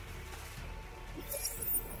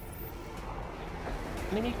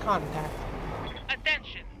 Enemy contact.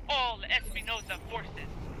 Attention, all Espinosa forces.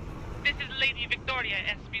 This is Lady Victoria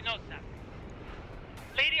Espinosa.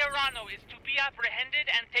 Lady Arano is to be apprehended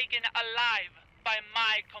and taken alive by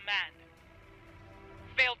my command.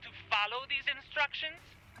 Fail to follow these instructions,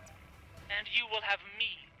 and you will have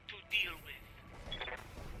me to deal with.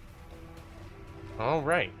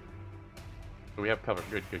 Alright. So we have cover.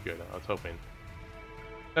 Good. I was hoping.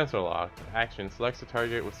 Sensor lock. Action. Selects the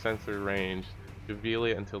target with sensor range. Reveal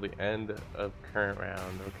it until the end of current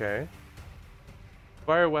round. Okay.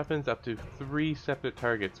 Fire weapons up to 3 separate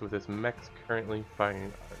targets with this mech's currently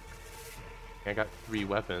firing. I got 3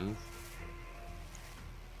 weapons.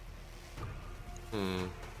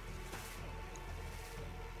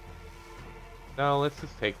 No, let's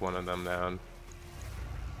just take one of them down.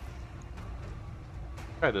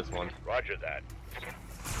 Try this one. Roger that.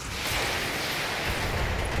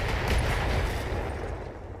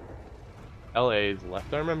 LA's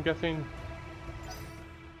left arm, I'm guessing.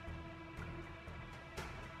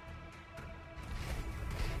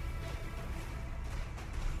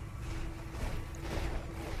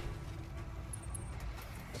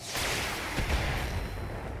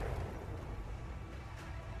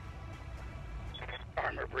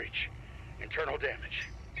 Armor breach. Internal damage.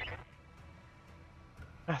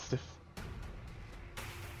 Mastiff.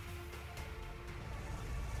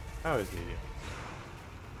 How is he?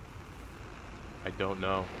 I don't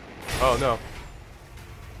know. Oh no.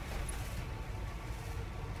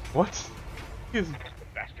 What? He's... The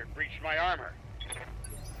bastard breached my armor.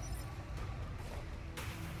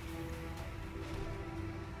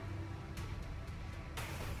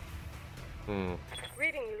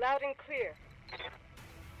 Reading you loud and clear.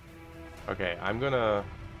 Okay, I'm gonna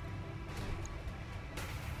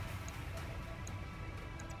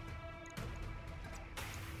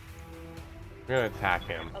attack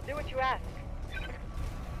him. I'll do what you ask.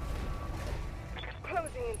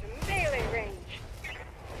 Closing into melee range.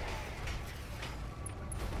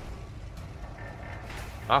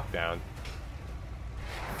 Knockdown.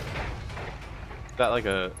 Is that like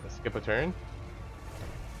a skip a turn?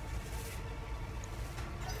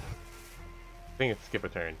 I think it's skip a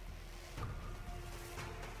turn.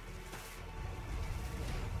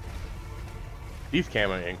 These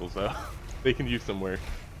camera angles though, they can use some work.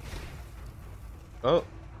 Oh,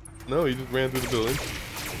 no, he just ran through the building.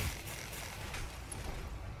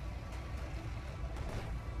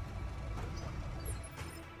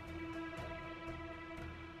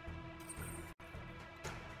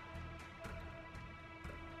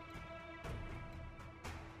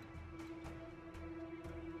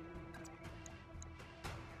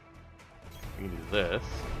 We can do this.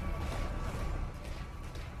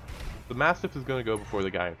 The Mastiff is going to go before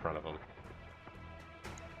the guy in front of him.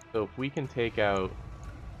 So if we can take out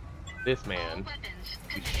this man,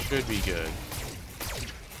 we should be good.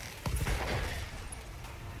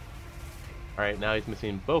 Alright, now he's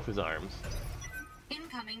missing both his arms.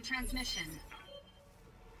 Incoming transmission.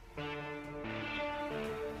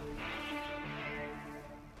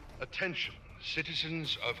 Attention,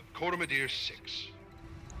 citizens of Coromadir 6.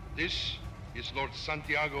 This is Lord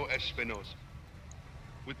Santiago Espinosa.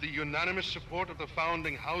 With the unanimous support of the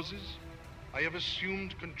founding houses, I have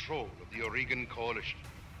assumed control of the Oregon Coalition.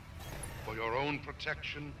 For your own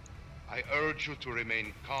protection, I urge you to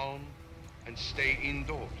remain calm and stay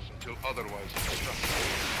indoors until otherwise instructed.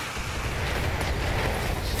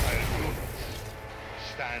 Hostile units,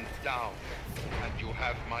 stand down, and you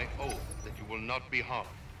have my oath that you will not be harmed.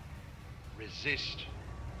 Resist,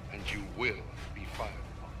 and you will be fired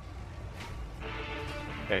upon.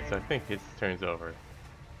 Okay, so I think his turn's over.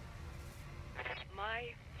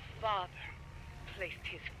 My father placed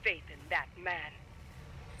his faith in that man.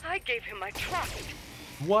 I gave him my trust.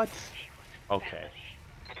 What? He was Okay. family.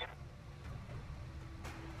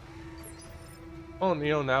 Oh, you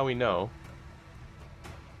know, now we know.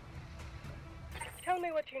 Tell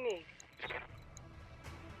me what you need.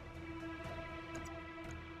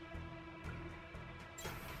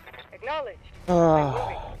 Acknowledged.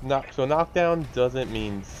 So knockdown doesn't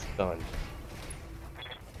mean stunned.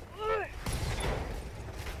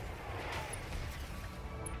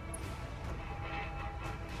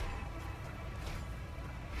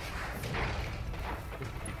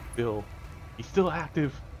 He's still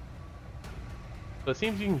active. So it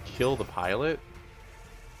seems you can kill the pilot.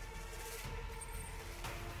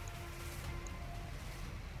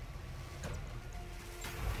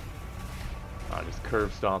 I'll just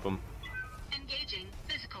curve stomp him. Engaging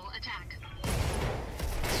physical attack.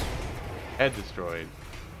 Head destroyed.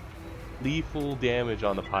 Lethal damage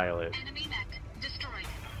on the pilot. Enemy mech destroyed.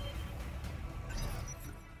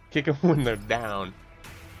 Kick them when they're down.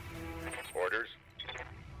 Orders?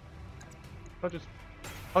 I'll just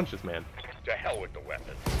punch this man. To hell with the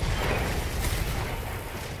weapons.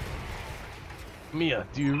 Mia,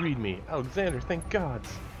 do you read me? Alexander, thank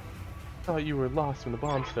gods. Thought you were lost when the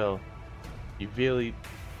bombs fell. You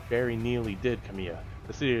very nearly did, Camilla.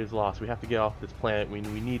 The city is lost. We have to get off this planet. We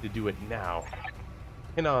need to do it now.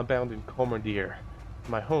 And I'm bound in Comardir.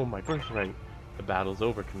 My home, my birthright. The battle's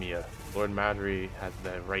over, Camilla. Lord Madry has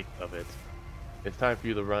the right of it. It's time for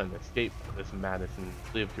you to run, escape this madness, and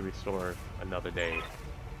live to restore another day.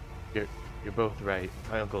 You're both right.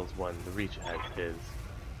 My uncle's won. The Reach has his.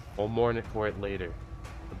 We'll mourn it for it later.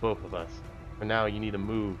 The both of us. For now, you need to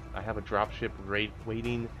move. I have a dropship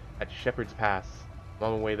waiting at Shepherd's Pass. I'm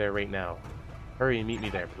on my way there right now. Hurry and meet me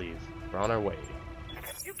there, please. We're on our way.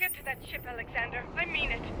 You get to that ship, Alexander. I mean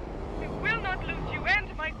it. We will not lose you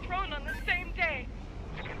and my throne on the same day.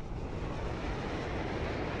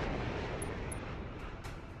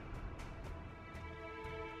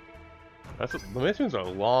 The missions are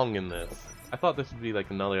long in this. I thought this would be like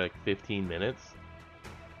another 15 minutes.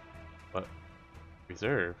 But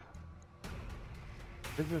reserve.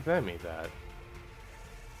 Where does that mean that?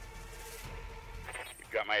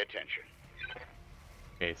 You've got my attention.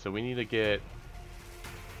 Okay, so we need to get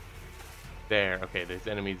there. Okay, there's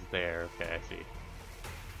enemies there. Okay, I see.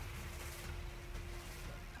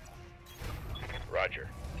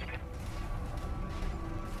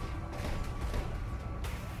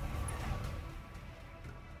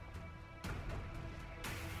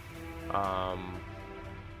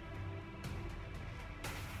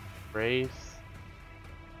 Brace.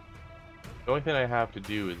 The only thing I have to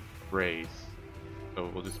do is brace. So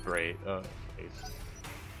we'll just brace. Brace.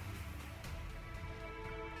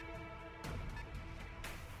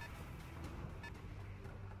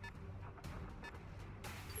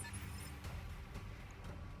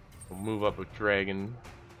 We'll move up with Dragon.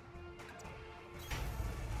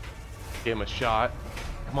 Give him a shot.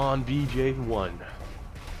 Come on, BJ1.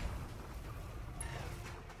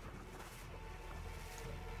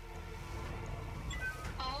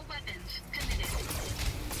 All weapons committed.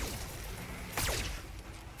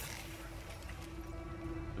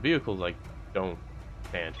 The vehicles, like, don't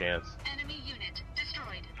stand a chance. Enemy unit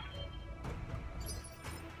destroyed.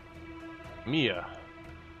 Mia.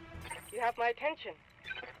 You have my attention.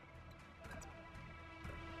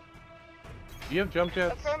 Do you have jump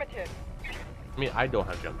jets? Affirmative. I mean, I don't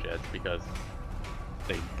have jump jets because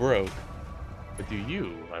they broke. But do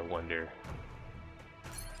you, I wonder?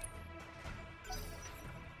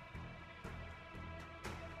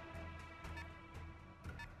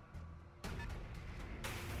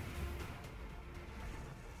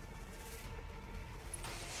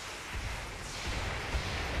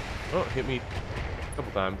 Oh, hit me a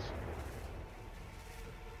couple times.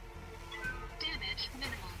 Damage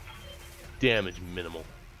minimal. Damage minimal.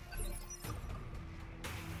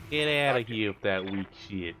 Get out of here with that weak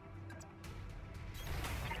shit.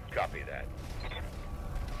 Copy that.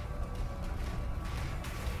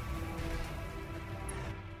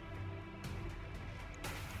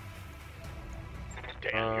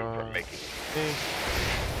 Damn you for making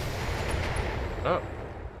Oh.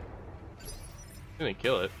 Didn't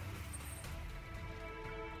kill it.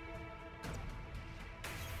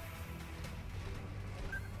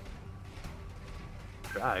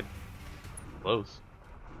 Tried. Close.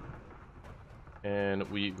 And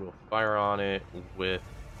we will fire on it with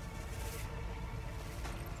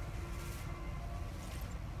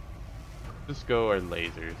just go our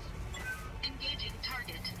lasers. Engaging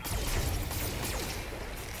target.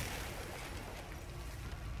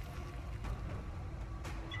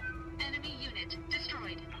 Enemy unit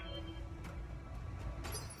destroyed.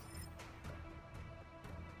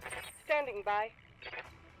 Standing by.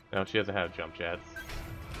 No, she doesn't have jump jets.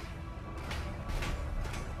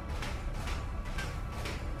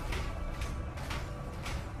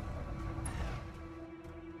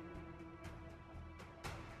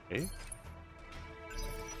 Okay.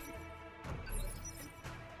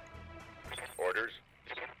 orders.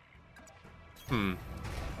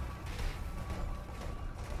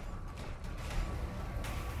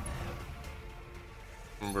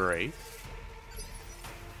 Brace.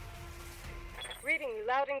 Reading you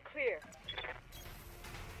loud and clear.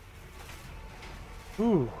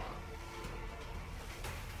 Ooh.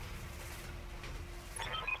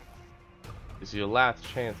 This is your last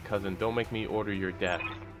chance, cousin. Don't make me order your death.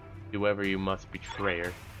 Do whatever you must,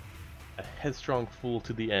 betrayer. A headstrong fool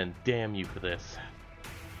to the end. Damn you for this.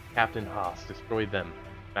 Captain Haas, destroy them.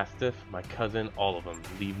 Mastiff, my cousin, all of them.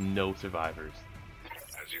 Leave no survivors.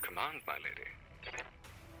 As you command, my lady.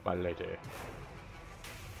 My lady.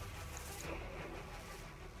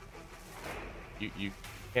 You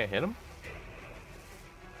can't hit him?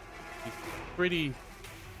 He's pretty...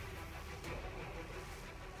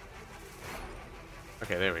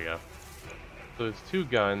 Okay, there we go. So there's two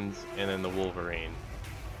guns, and then the Wolverine.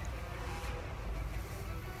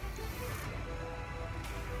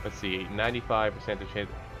 Let's see, 95%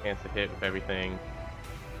 chance to hit with everything.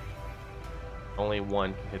 Only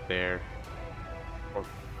one can hit there. Or,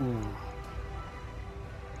 ooh.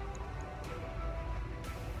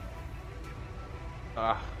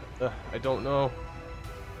 I don't know.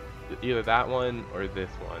 Either that one or this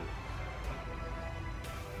one.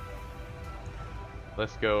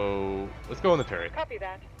 Let's go in the turret. Copy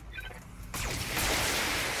that.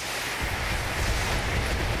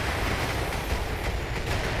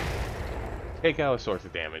 Take out a source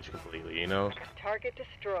of damage completely, you know? Target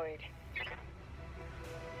destroyed.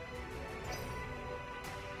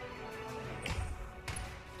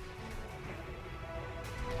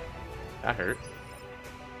 That hurt.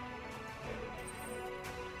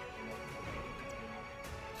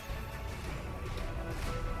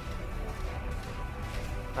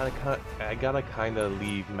 I gotta kinda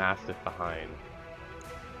leave Mastiff behind.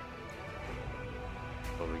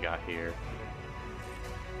 What we got here?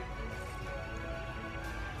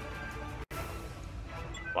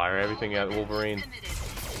 Fire everything at Wolverine.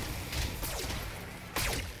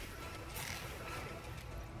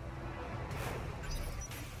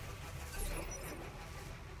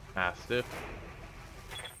 Mastiff.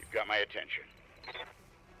 You've got my attention.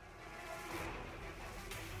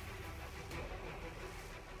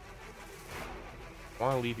 I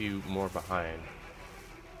want to leave you more behind.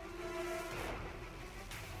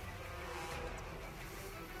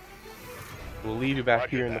 We'll leave you back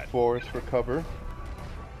Roger here in the that. forest for cover.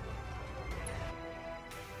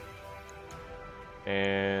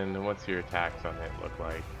 And what's your attacks on it look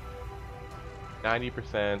like?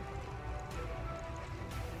 90%.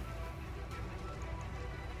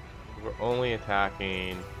 We're only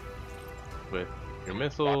attacking with your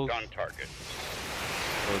missiles. Locked on target.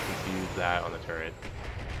 So let's just use that on the turret.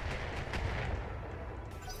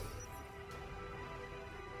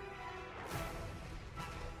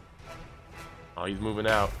 Oh, he's moving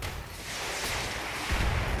out.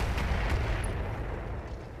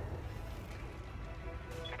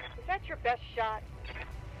 Is that your best shot?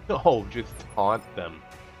 No, just taunt them.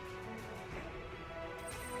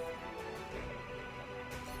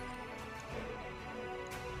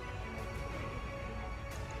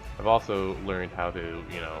 I've also learned how to,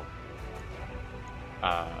 you know,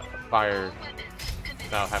 fire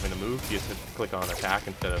without having to move. You just click on attack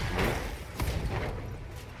instead of move.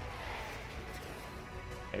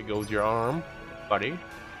 There goes your arm, buddy.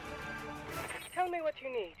 Tell me what you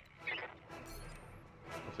need.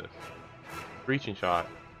 What's this? Breaching shot.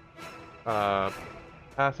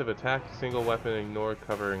 Passive attack, single weapon, ignore,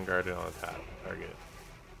 cover, and guarded on attack. Target.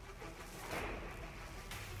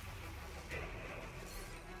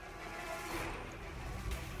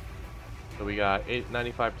 So we got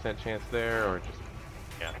 95% chance there, or just,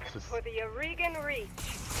 yeah, it's just For the Aurigan Reach.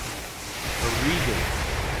 Aurigan.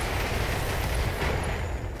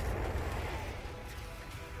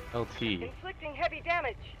 LT. Inflicting heavy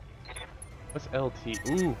damage. What's LT?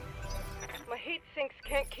 Ooh. My heat sinks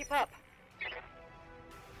can't keep up.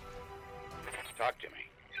 Talk to me.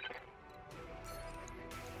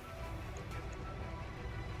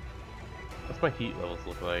 What's my heat levels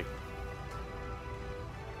look like?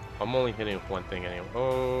 I'm only hitting with one thing anyway.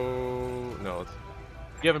 Oh, no.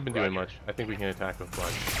 You haven't been doing much. I think we can attack with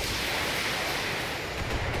one.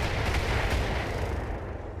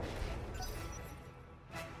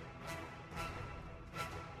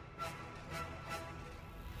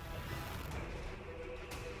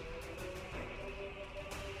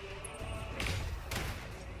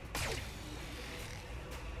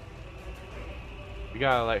 We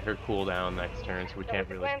gotta let her cool down next turn, so we That can't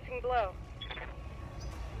was a really. glancing blow.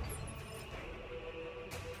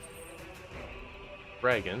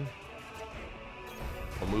 Dragon.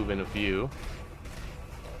 We'll move in a few.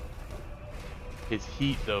 His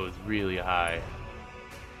heat, though, is really high.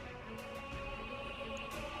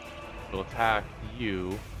 We'll attack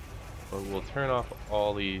you, but we'll turn off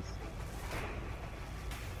all these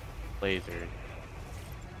lasers.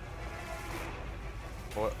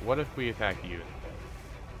 What if we attack you instead?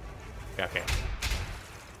 Okay.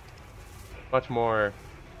 Much more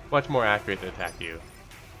accurate to attack you.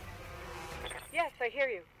 Yes, I hear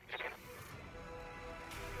you.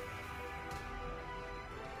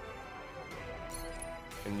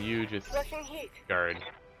 And you just Rushing heat. guard.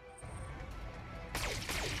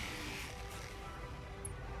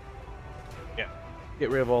 Yeah. Get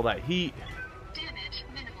rid of all that heat. Damage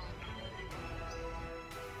minimal.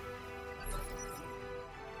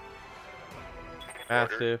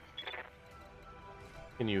 Massive.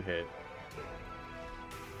 Can you hit?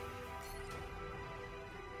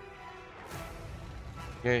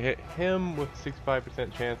 You're gonna hit him with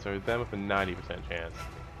 65% chance or them with a 90% chance.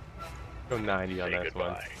 Go 90 on Say this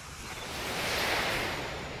one. goodbye.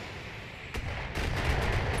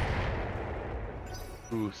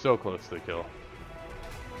 Ooh, so close to the kill.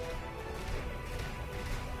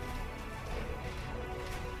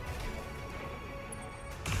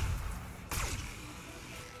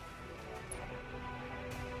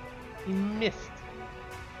 He missed.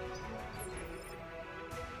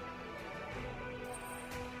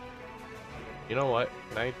 You know what?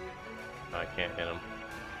 Can I? No, I can't hit him.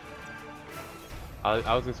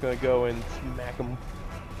 I was just gonna go and smack him.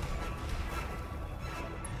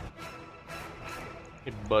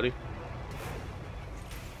 Hey, buddy.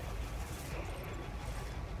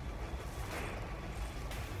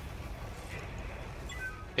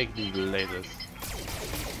 Take these lasers.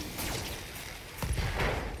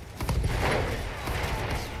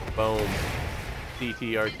 Boom.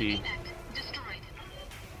 CTRT. Destroyed.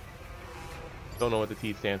 Don't know what the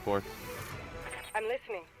T stand for. I'm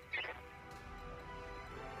listening.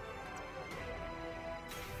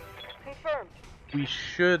 Confirmed. We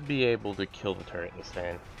should be able to kill the turret this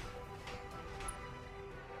turn.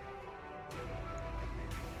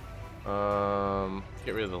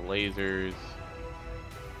 Get rid of the lasers.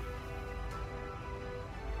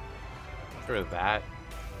 Get rid of that.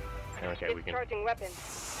 Okay, we can. Discharging weapons.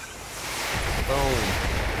 Boom.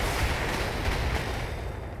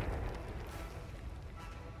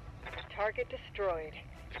 Target destroyed.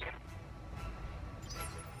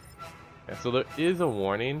 Yeah, so there is a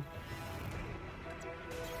warning.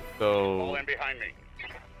 Fall So in behind me.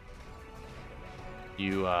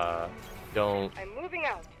 you don't I'm moving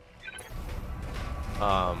out.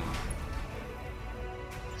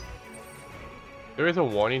 there is a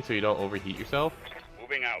warning so you don't overheat yourself.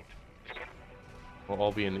 Moving out. We'll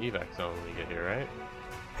all be in the evac zone when we get here, right?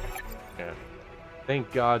 Yeah.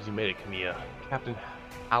 Thank God you made it, Camilla. Captain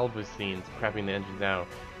Halverstein's prepping the engines now.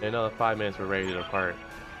 In another 5 minutes we're ready to depart.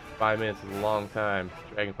 5 minutes is a long time.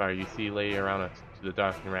 Dragonfire, you see Lady Arana to the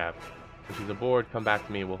docking ramp. When she's aboard, come back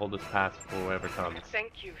to me. We'll hold this pass for whoever comes.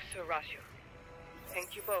 Thank you, Sir Raju.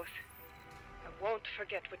 Thank you both. I won't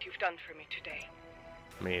forget what you've done for me today.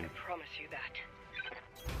 I mean, I promise you that.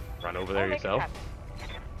 run over there I'll make it yourself. happen.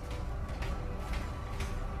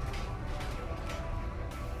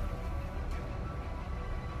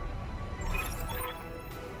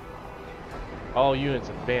 All units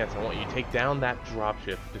advance. I want you to take down that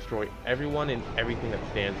dropship. Destroy everyone and everything that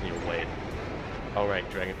stands in your way. Alright,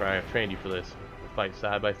 Dragonfire, I've trained you for this. We'll fight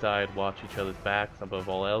side by side, watch each other's backs. Above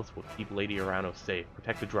all else, we'll keep Lady Arano safe.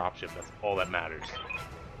 Protect the dropship, that's all that matters.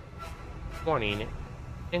 Warning.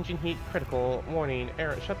 Engine heat critical. Warning.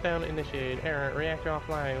 Error. Shutdown initiated. Error. Reactor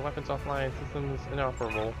offline. Weapons offline. Systems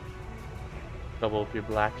inoperable. Trouble with your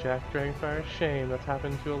blackjack, Dragonfire? Shame. That's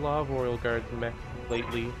happened to a lot of Royal Guards mechs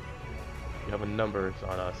lately. You have a numbers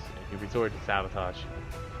on us. If you resort to sabotage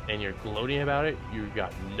and you're gloating about it, you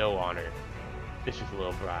got no honor. Vicious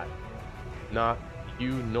little brat. Not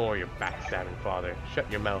you nor your backstabbing father. Shut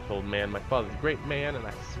your mouth, old man. My father's a great man, and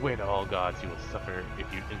I swear to all gods you will suffer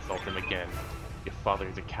if you insult him again. Your father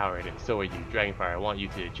is a coward, and so are you. Dragonfire, I want you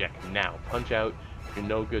to eject now. Punch out. You're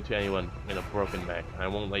no good to anyone in a broken mech. I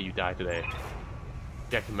won't let you die today.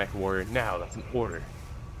 Eject the MechWarrior now. That's an order.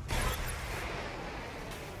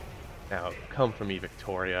 Now, come for me,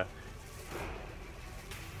 Victoria.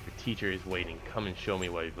 Your teacher is waiting. Come and show me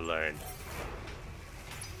what you've learned.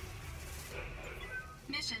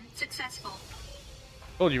 Mission successful.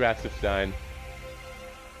 Told you, Rastifstein.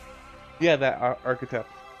 Yeah, that architect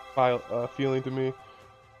feeling to me.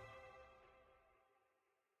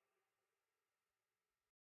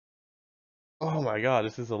 Oh my god,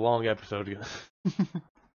 this is a long episode.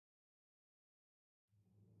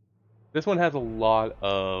 This one has a lot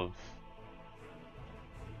of...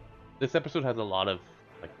 This episode has a lot of,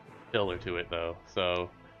 like, filler to it, though, so...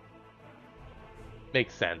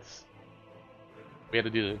 Makes sense. We had to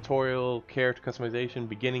do the tutorial, character customization,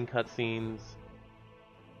 beginning cutscenes.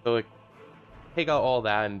 So, like, take out all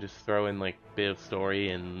that and just throw in, like, bit of story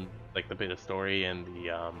and, like, the bit of story and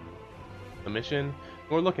the mission.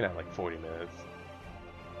 We're looking at, like, 40 minutes.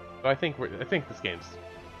 So I think this game's...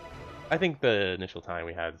 I think the initial time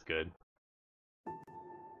we had is good.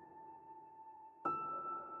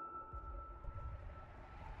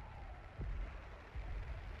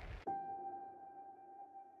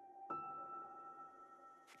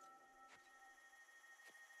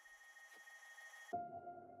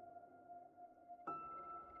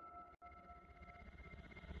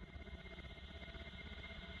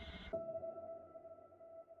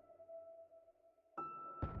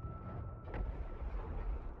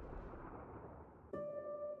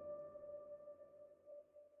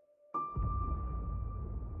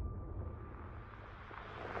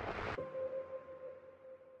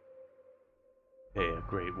 Hey, a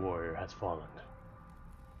great warrior has fallen.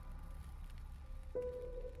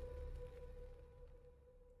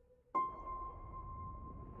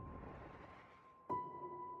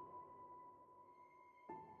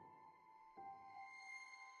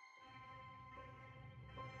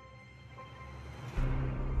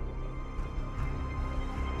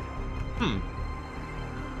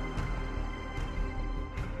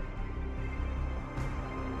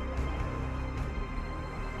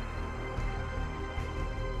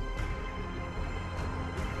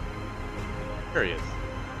 Curious.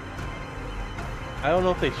 I don't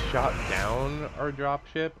know if they shot down our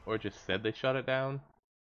dropship or just said they shot it down.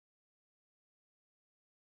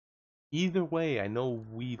 Either way, I know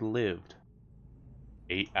we lived.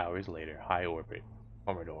 8 hours later, high orbit,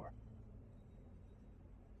 Commodore.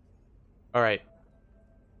 Alright.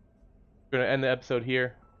 We're gonna end the episode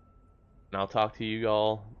here. And I'll talk to you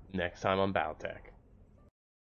all next time on BattleTech.